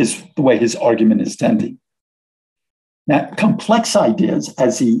the way his argument is tending. Now, complex ideas,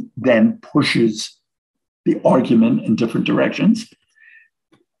 as he then pushes the argument in different directions,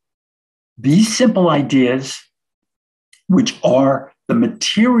 these simple ideas, which are the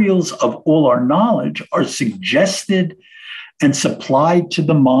materials of all our knowledge, are suggested and supplied to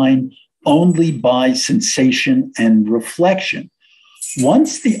the mind only by sensation and reflection.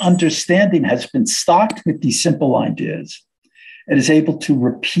 Once the understanding has been stocked with these simple ideas, it is able to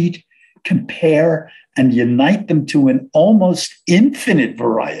repeat, compare, and unite them to an almost infinite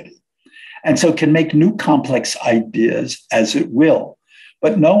variety, and so can make new complex ideas as it will.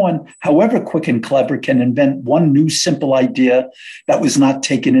 But no one, however quick and clever, can invent one new simple idea that was not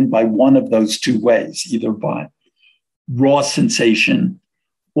taken in by one of those two ways, either by raw sensation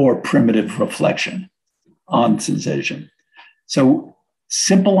or primitive reflection on sensation. So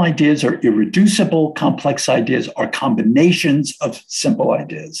simple ideas are irreducible, complex ideas are combinations of simple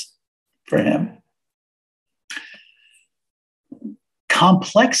ideas for him.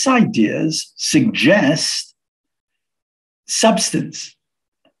 Complex ideas suggest substance,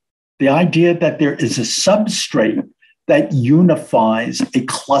 the idea that there is a substrate that unifies a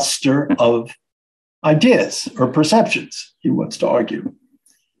cluster of ideas or perceptions, he wants to argue.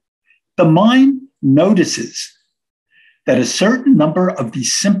 The mind notices that a certain number of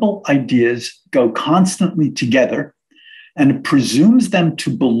these simple ideas go constantly together and presumes them to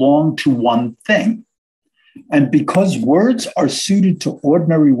belong to one thing. And because words are suited to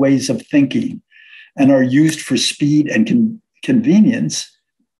ordinary ways of thinking and are used for speed and convenience,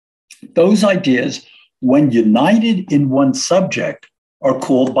 those ideas, when united in one subject, are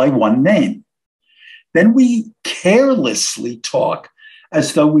called by one name. Then we carelessly talk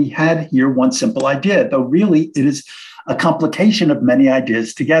as though we had here one simple idea, though really it is a complication of many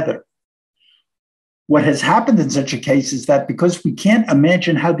ideas together. What has happened in such a case is that because we can't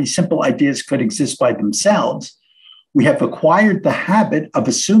imagine how these simple ideas could exist by themselves, we have acquired the habit of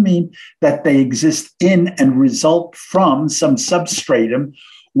assuming that they exist in and result from some substratum,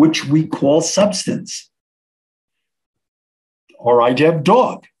 which we call substance. Our idea of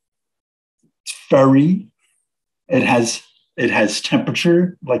dog. It's furry. It has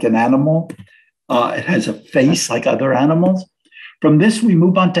temperature like an animal. It has a face like other animals. From this, we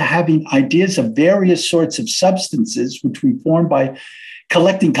move on to having ideas of various sorts of substances, which we form by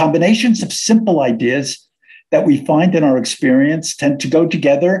collecting combinations of simple ideas that we find in our experience tend to go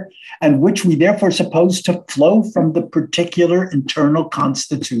together, and which we therefore suppose to flow from the particular internal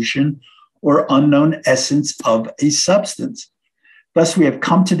constitution or unknown essence of a substance. Thus, we have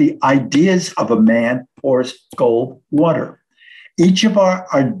come to the ideas of a man, horse, gold, water. Each of our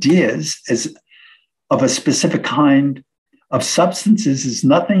ideas is of a specific kind of substances is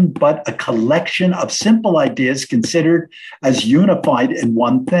nothing but a collection of simple ideas considered as unified in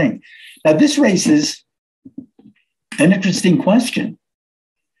one thing. Now, this raises an interesting question.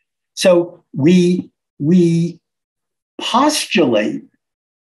 So we postulate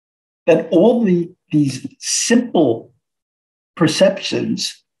that all these simple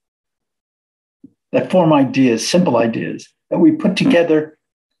perceptions that form ideas, simple ideas, that we put together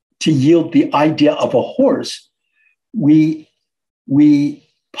to yield the idea of a horse, we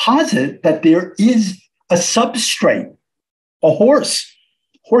posit that there is a substrate, a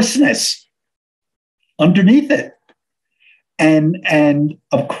hoarseness underneath it. And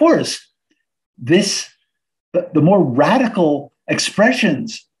of course, the more radical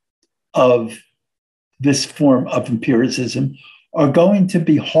expressions of this form of empiricism are going to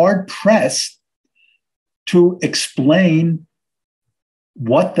be hard pressed to explain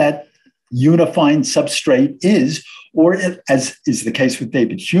what that unifying substrate is, or as is the case with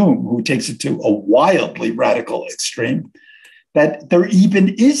David Hume, who takes it to a wildly radical extreme, that there even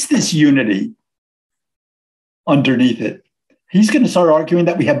is this unity underneath it. He's going to start arguing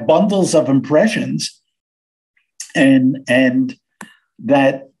that we have bundles of impressions and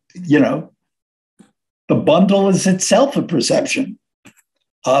that, you know, the bundle is itself a perception,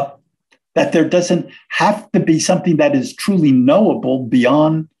 that there doesn't have to be something that is truly knowable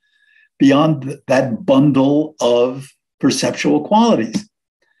beyond that bundle of perceptual qualities,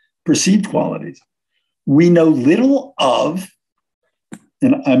 perceived qualities. We know little of,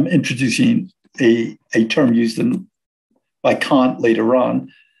 and I'm introducing a term used by Kant later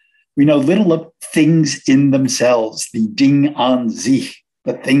on, we know little of things in themselves, the Ding an sich,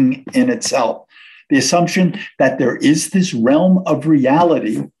 the thing in itself. The assumption that there is this realm of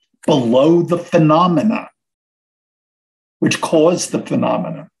reality below the phenomena, which cause the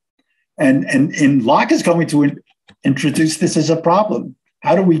phenomena. And Locke is going to introduce this as a problem.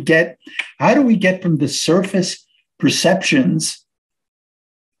 How do we get from the surface perceptions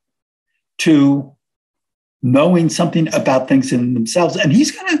to knowing something about things in themselves? And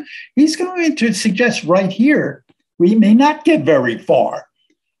he's going to suggest right here, we may not get very far.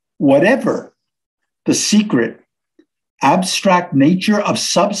 Whatever the secret, abstract nature of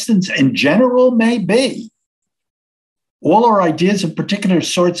substance in general may be, all our ideas of particular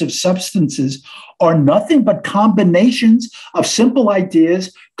sorts of substances are nothing but combinations of simple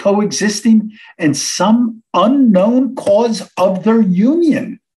ideas coexisting in some unknown cause of their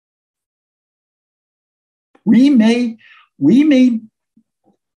union. We may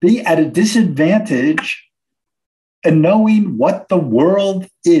be at a disadvantage in knowing what the world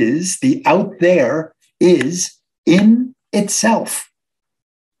is, the out there is in itself.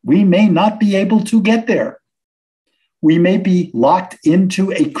 We may not be able to get there. We may be locked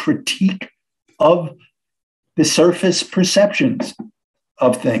into a critique of the surface perceptions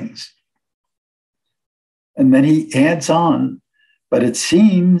of things. And then he adds on, but it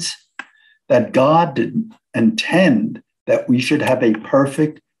seems that God didn't intend that we should have a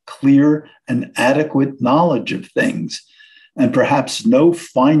perfect, clear, and adequate knowledge of things. And perhaps no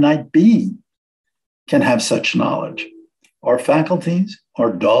finite being can have such knowledge. Our faculties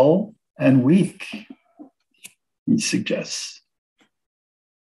are dull and weak, he suggests.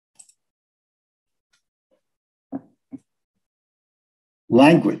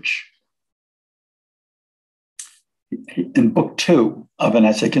 Language. In book 2 of an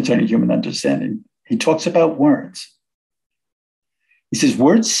essay concerning human understanding, he talks about words. He says,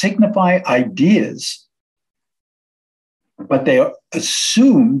 words signify ideas, but they are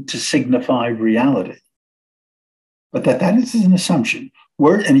assumed to signify reality. But that is an assumption.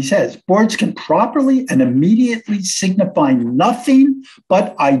 And he says, words can properly and immediately signify nothing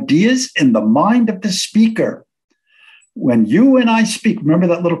but ideas in the mind of the speaker. When you and I speak, remember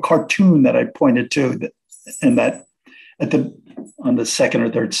that little cartoon that I pointed to on the second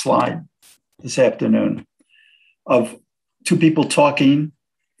or third slide this afternoon of two people talking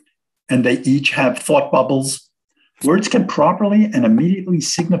and they each have thought bubbles. Words can properly and immediately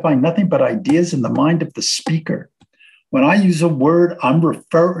signify nothing but ideas in the mind of the speaker. When I use a word, I'm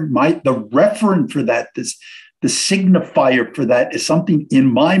referring, the referent for that, the signifier for that is something in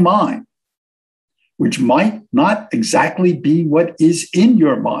my mind, which might not exactly be what is in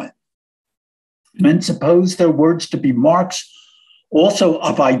your mind. Men suppose their words to be marks also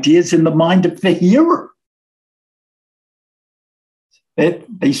of ideas in the mind of the hearer.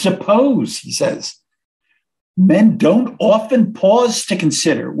 They suppose, he says, men don't often pause to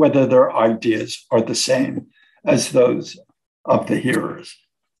consider whether their ideas are the same as those of the hearers.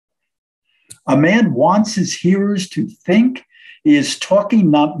 A man wants his hearers to think he is talking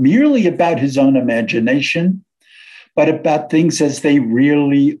not merely about his own imagination, but about things as they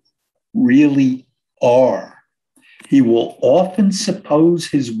really, really are. He will often suppose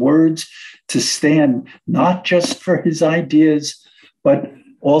his words to stand not just for his ideas, but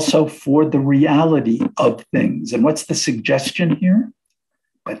also for the reality of things. And what's the suggestion here?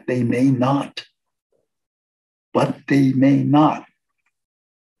 But they may not. But they may not.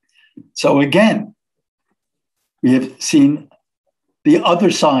 So again, we have seen the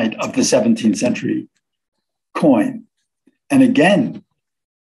other side of the 17th century coin. And again,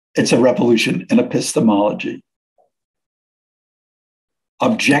 it's a revolution in epistemology.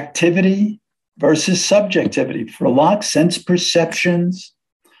 Objectivity versus subjectivity. For Locke, sense perceptions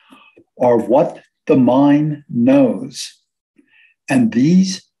are what the mind knows. And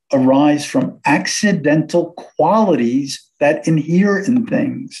these arise from accidental qualities that inhere in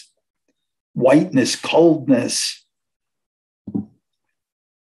things. Whiteness, coldness,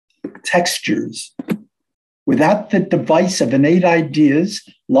 with textures. Without the device of innate ideas,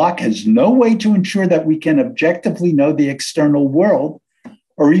 Locke has no way to ensure that we can objectively know the external world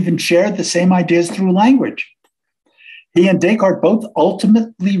or even share the same ideas through language. He and Descartes both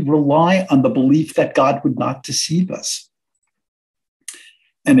ultimately rely on the belief that God would not deceive us.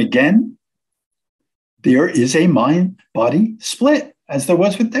 And again, there is a mind-body split, as there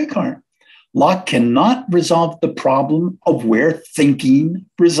was with Descartes. Locke cannot resolve the problem of where thinking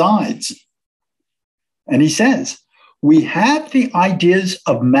resides. And he says, we have the ideas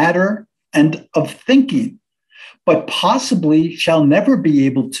of matter and of thinking, but possibly shall never be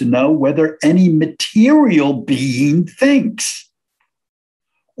able to know whether any material being thinks,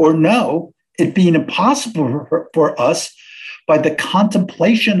 or know it being impossible for us by the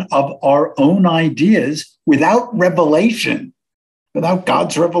contemplation of our own ideas without revelation, without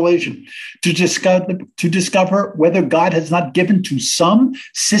God's revelation, to discover whether God has not given to some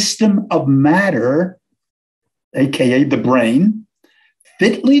system of matter, aka the brain,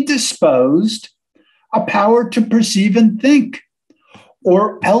 fitly disposed, a power to perceive and think,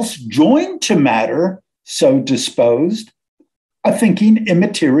 or else joined to matter, so disposed, a thinking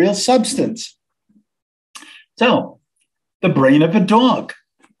immaterial substance. So, the brain of a dog,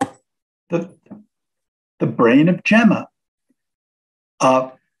 the brain of Gemma.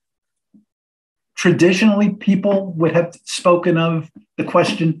 Traditionally, people would have spoken of the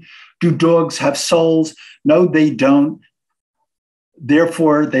question, do dogs have souls? No, they don't.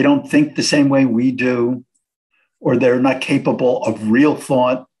 Therefore, they don't think the same way we do, or they're not capable of real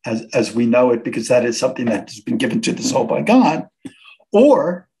thought as we know it, because that is something that has been given to the soul by God.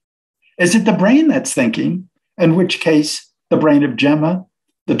 Or is it the brain that's thinking, in which case the brain of Gemma,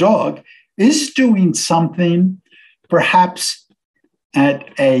 the dog, is doing something perhaps at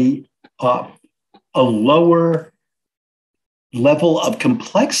a lower level of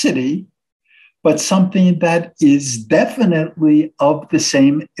complexity, but something that is definitely of the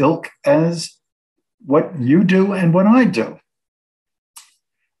same ilk as what you do and what I do.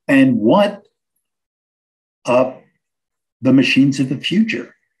 And what the machines of the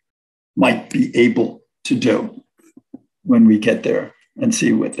future might be able to do when we get there and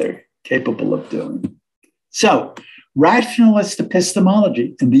see what they're capable of doing. So, rationalist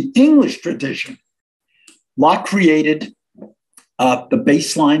epistemology in the English tradition, Locke created the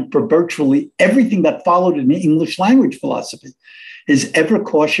baseline for virtually everything that followed in English language philosophy. His ever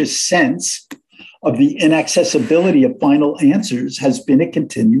cautious sense of the inaccessibility of final answers has been a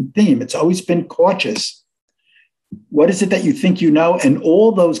continued theme. It's always been cautious. What is it that you think you know? And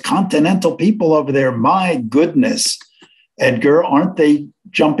all those continental people over there, my goodness, Edgar, aren't they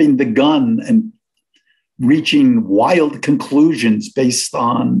jumping the gun and reaching wild conclusions based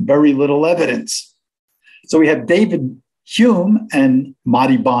on very little evidence? So we have David Hume and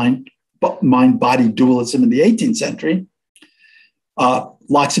mind-body dualism in the 18th century.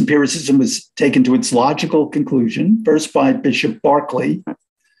 Locke's empiricism was taken to its logical conclusion, first by Bishop Berkeley,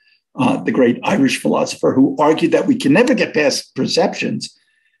 the great Irish philosopher, who argued that we can never get past perceptions.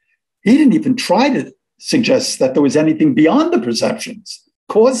 He didn't even try to suggest that there was anything beyond the perceptions,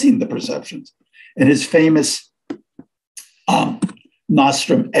 causing the perceptions. In his famous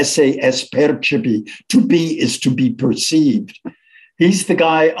nostrum esse est percipi, to be is to be perceived. He's the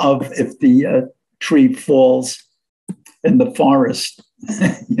guy of, if the tree falls in the forest,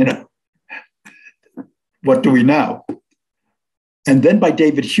 what do we know? And then by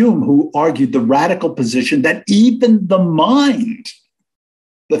David Hume, who argued the radical position that even the mind,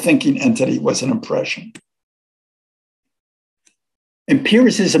 the thinking entity, was an impression.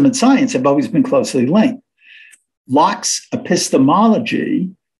 Empiricism and science have always been closely linked. Locke's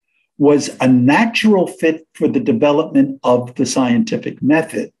epistemology was a natural fit for the development of the scientific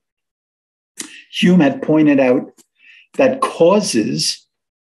method. Hume had pointed out that causes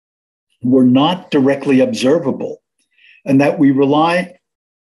were not directly observable, and that we rely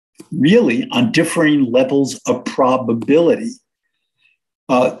really on differing levels of probability.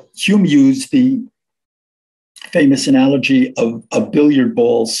 Hume used the famous analogy of billiard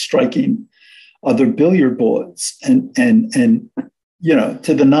balls striking other billiard balls, and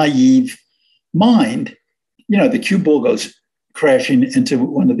to the naive mind, the cue ball goes crashing into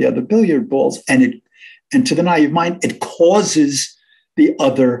one of the other billiard balls, and to the naive mind, it causes the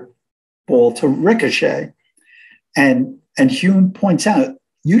other ball to ricochet. And Hume points out,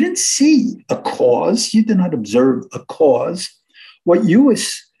 you didn't see a cause, you did not observe a cause. What you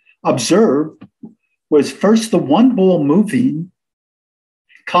observed was first the one ball moving,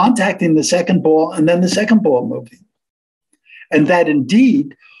 contacting the second ball, and then the second ball moving. And that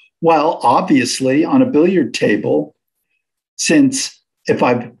indeed, while obviously on a billiard table, since if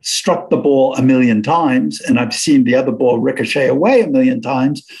I've struck the ball a million times and I've seen the other ball ricochet away a million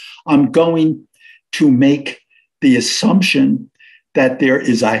times, I'm going to make the assumption that there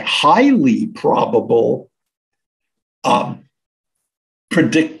is a highly probable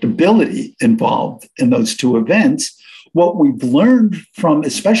predictability involved in those two events. What we've learned from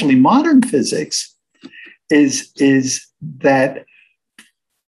especially modern physics is that,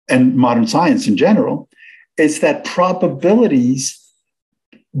 and modern science in general, is that probabilities,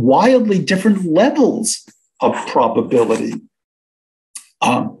 wildly different levels of probability,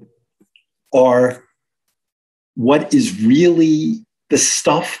 are what is really the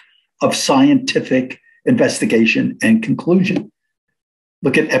stuff of scientific investigation and conclusion.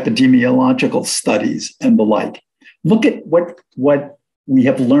 Look at epidemiological studies and the like. Look at what we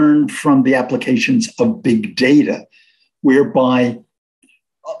have learned from the applications of big data, whereby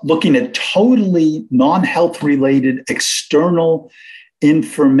looking at totally non-health related external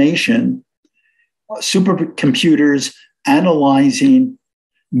information, supercomputers analyzing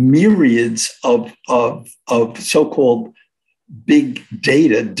myriads of so-called big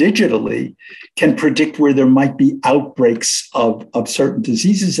data digitally can predict where there might be outbreaks of certain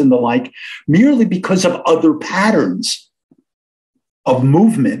diseases and the like, merely because of other patterns of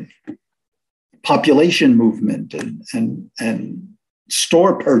movement, population movement, and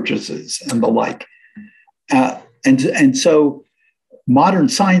store purchases and the like. And so modern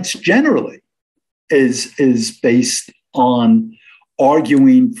science generally is based on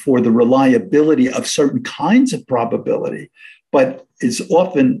arguing for the reliability of certain kinds of probability, but is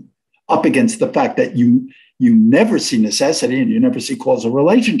often up against the fact that you never see necessity and you never see causal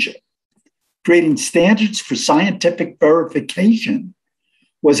relationship. Creating standards for scientific verification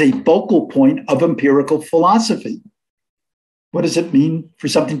was a focal point of empirical philosophy. What does it mean for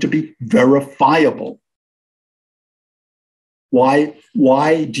something to be verifiable? Why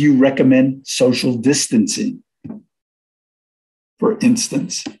do you recommend social distancing, for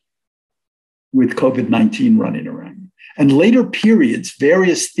instance, with COVID-19 running around? And later periods,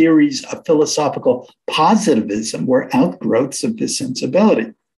 various theories of philosophical positivism were outgrowths of this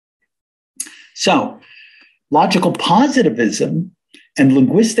sensibility. So, logical positivism and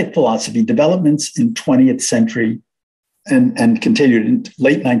linguistic philosophy developments in 20th century and continued in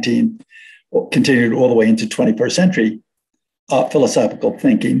late 19th, continued all the way into 21st century philosophical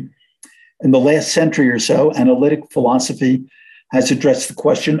thinking. In the last century or so, analytic philosophy has addressed the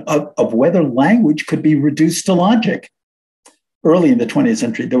question of whether language could be reduced to logic. Early in the 20th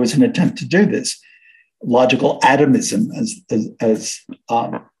century, there was an attempt to do this. Logical atomism, as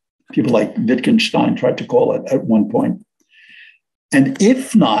people like Wittgenstein tried to call it at one point. And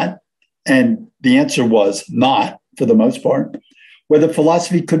if not, and the answer was not for the most part, whether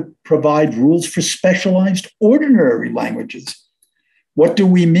philosophy could provide rules for specialized ordinary languages. What do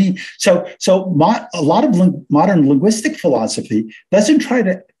we mean? So a lot of modern linguistic philosophy doesn't try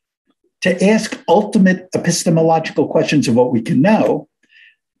to ask ultimate epistemological questions of what we can know.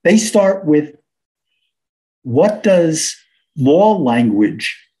 They start with, what does law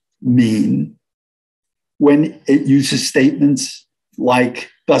language mean when it uses statements like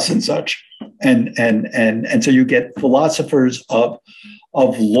thus and such? And so you get philosophers of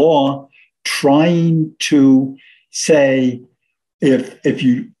law trying to say, if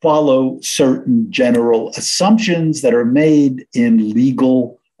you follow certain general assumptions that are made in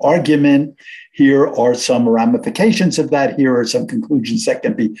legal argument, here are some ramifications of that. Here are some conclusions that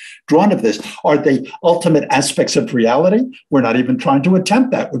can be drawn of this. Are they ultimate aspects of reality? We're not even trying to attempt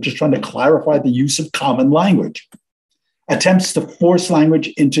that. We're just trying to clarify the use of common language. Attempts to force language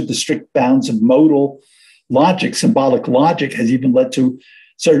into the strict bounds of modal logic, symbolic logic, has even led to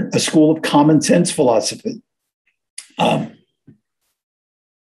a school of common sense philosophy.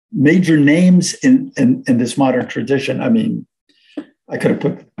 Major names in this modern tradition, I mean, I could have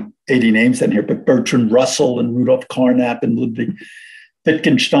put 80 names in here, but Bertrand Russell and Rudolf Carnap and Ludwig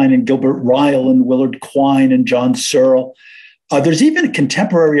Wittgenstein and Gilbert Ryle and Willard Quine and John Searle. There's even a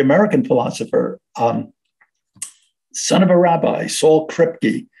contemporary American philosopher, son of a rabbi, Saul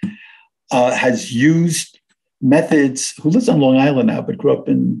Kripke, has used methods, who lives on Long Island now, but grew up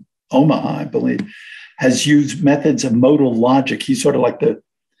in Omaha, I believe, has used methods of modal logic. He's sort of like the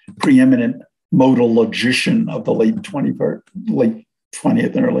preeminent modal logician of the late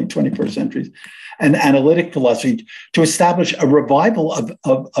 20th and early 21st centuries, and analytic philosophy to establish a revival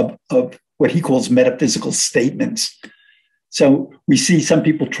of what he calls metaphysical statements. So we see some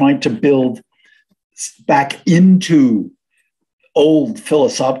people trying to build back into old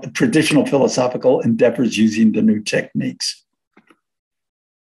traditional philosophical endeavors using the new techniques.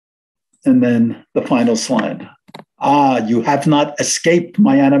 And then the final slide. You have not escaped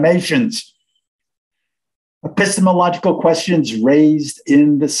my animations. Epistemological questions raised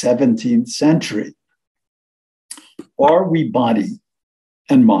in the 17th century. Are we body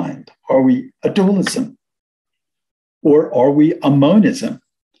and mind? Are we a dualism? Or are we a monism,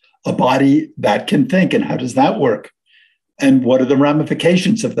 a body that can think? And how does that work? And what are the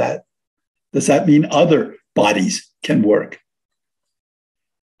ramifications of that? Does that mean other bodies can work?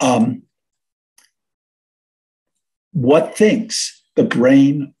 What thinks, the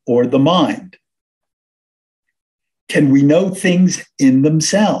brain or the mind? Can we know things in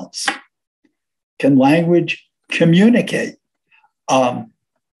themselves? Can language communicate? It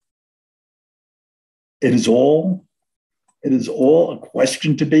is all a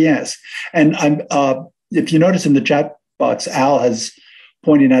question to be asked. And if you notice in the chat box, Al has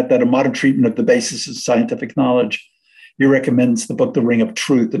pointed out that a modern treatment of the basis of scientific knowledge. He recommends the book, The Ring of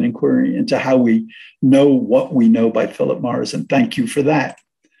Truth, an inquiry into how we know what we know by Philip Morris. And thank you for that.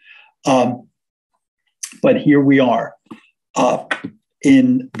 But here we are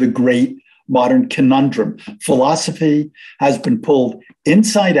in the great modern conundrum. Philosophy has been pulled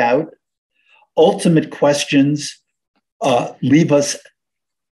inside out. Ultimate questions leave us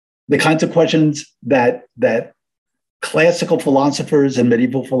the kinds of questions that classical philosophers and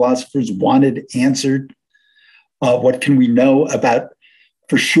medieval philosophers wanted answered. What can we know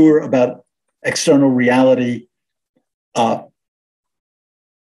for sure about external reality?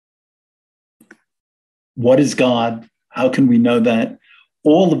 What is God? How can we know that?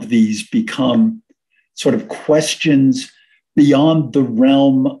 All of these become sort of questions beyond the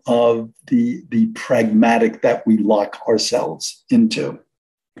realm of the pragmatic that we lock ourselves into.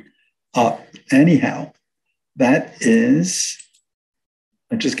 Anyhow, that is,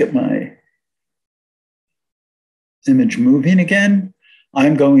 I just get my image moving again.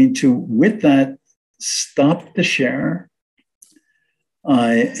 I'm going to, with that, stop the share.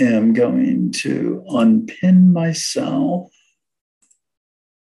 I am going to unpin myself.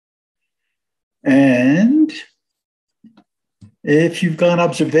 And if you've got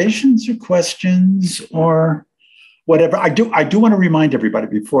observations or questions or whatever, I do want to remind everybody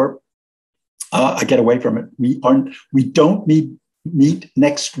before I get away from it. We don't meet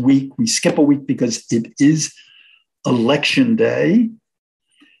next week. We skip a week because it is election day.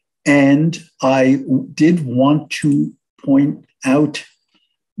 And I did want to point out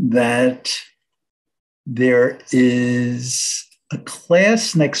that there is a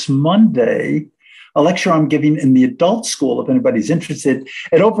class next Monday, a lecture I'm giving in the adult school, if anybody's interested.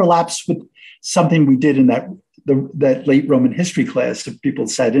 It overlaps with something we did in that late Roman history class, if people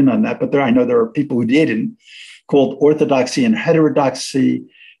sat in on that. But I know there are people who didn't, called Orthodoxy and Heterodoxy,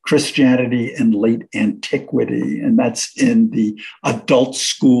 Christianity and Late Antiquity. And that's in the adult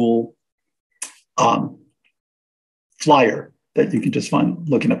school flyer that you can just find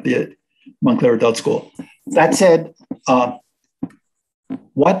looking up the Montclair Adult School. That said,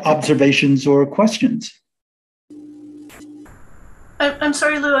 what observations or questions? I'm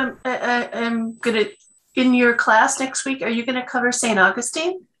sorry, Lou. I'm going to, in your class next week, are you going to cover St.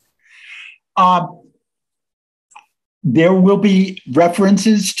 Augustine? There will be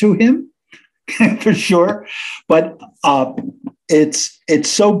references to him for sure, but it's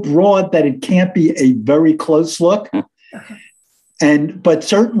so broad that it can't be a very close look. Okay. But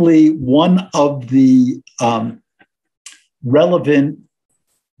certainly one of the relevant,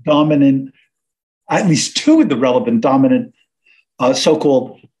 dominant, at least two of the relevant, dominant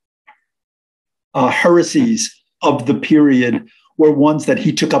so-called heresies of the period were ones that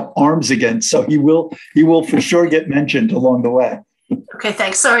he took up arms against. So he will for sure get mentioned along the way. Okay,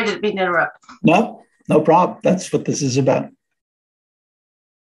 thanks. Sorry to interrupt. No problem. That's what this is about.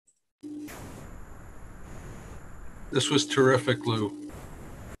 This was terrific, Lou.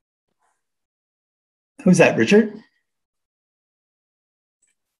 Who's that, Richard?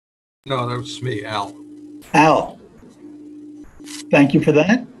 No, that was me, Al. Al. Thank you for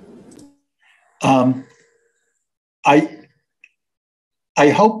that. I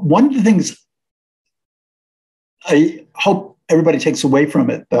hope one of the things I hope everybody takes away from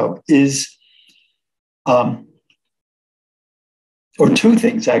it, though, is, or two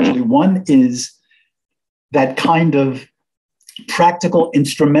things, actually. One is that kind of practical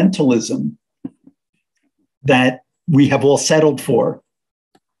instrumentalism that we have all settled for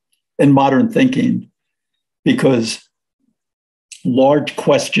in modern thinking, because the large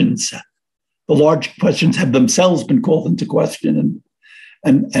questions have themselves been called into question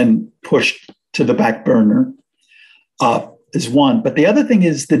and pushed to the back burner, is one. But the other thing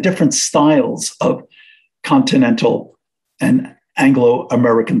is the different styles of continental and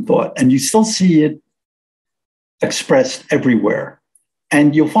Anglo-American thought. And you still see it expressed everywhere.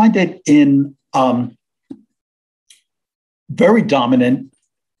 And you'll find it in very dominant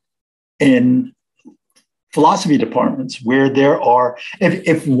in philosophy departments where there are,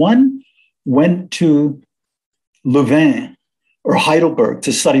 if one went to Louvain or Heidelberg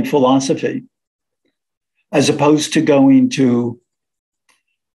to study philosophy, as opposed to going to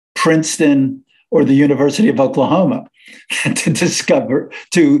Princeton or the University of Oklahoma to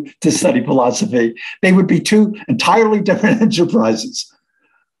study philosophy, they would be two entirely different enterprises.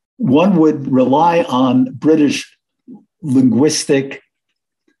 One would rely on British linguistic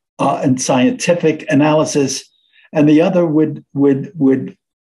and scientific analysis, and the other would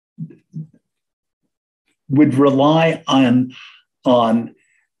rely on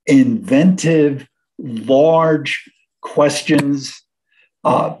inventive, large questions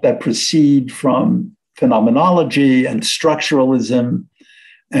that proceed from phenomenology and structuralism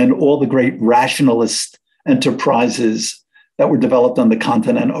and all the great rationalist enterprises that were developed on the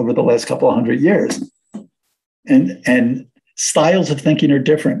continent over the last couple of hundred years. And styles of thinking are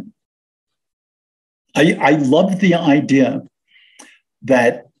different. I love the idea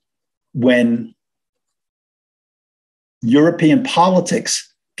that when European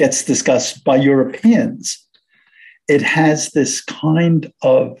politics gets discussed by Europeans, it has this kind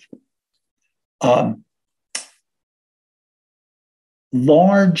of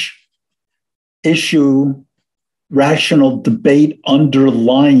large issue, rational debate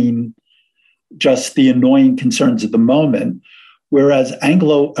underlying just the annoying concerns of the moment, whereas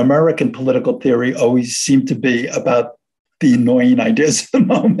Anglo-American political theory always seemed to be about the annoying ideas of the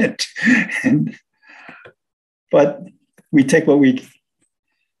moment. But we take what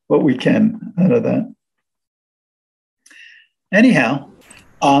we can out of that. Anyhow,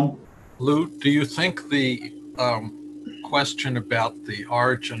 Lou, do you think the question about the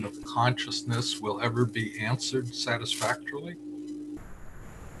origin of consciousness will ever be answered satisfactorily?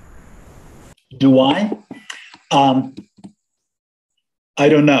 Do I? I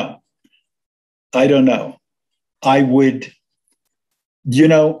don't know. I would,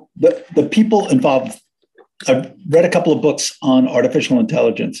 the people involved, I've read a couple of books on artificial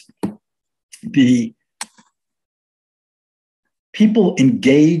intelligence. The people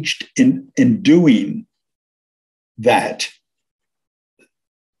engaged in doing that,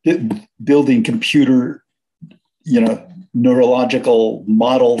 building computer, neurological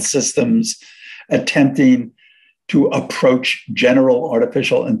model systems, attempting to approach general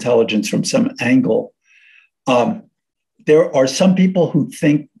artificial intelligence from some angle. There are some people who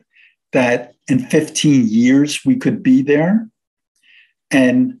think that in 15 years we could be there,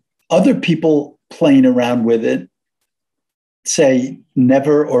 and other people playing around with it say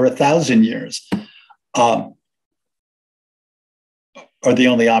never or 1,000 years are the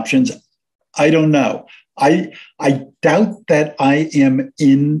only options. I don't know. I doubt that I am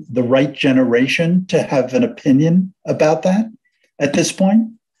in the right generation to have an opinion about that at this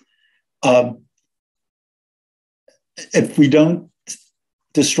point. If we don't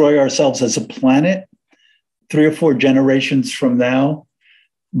destroy ourselves as a planet, 3 or 4 generations from now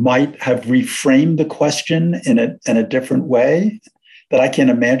might have reframed the question in a different way that I can't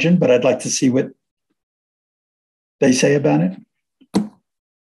imagine, but I'd like to see what they say about it.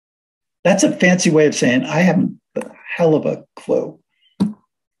 That's a fancy way of saying I haven't a hell of a clue.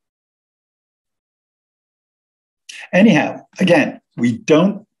 Anyhow, again, we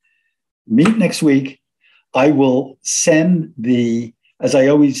don't meet next week. I will send as I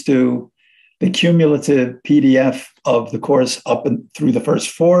always do, the cumulative PDF of the course up and through the first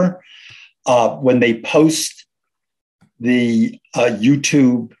 4. When they post the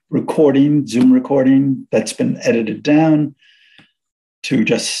YouTube recording, Zoom recording that's been edited down to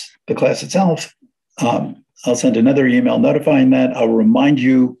just the class itself, I'll send another email notifying that. I'll remind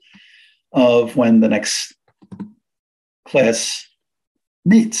you of when the next class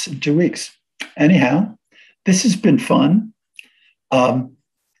meets in 2 weeks. Anyhow, this has been fun,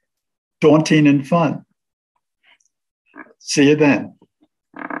 daunting and fun. See you then.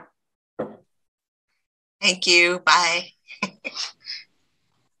 Thank you. Bye.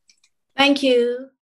 Thank you.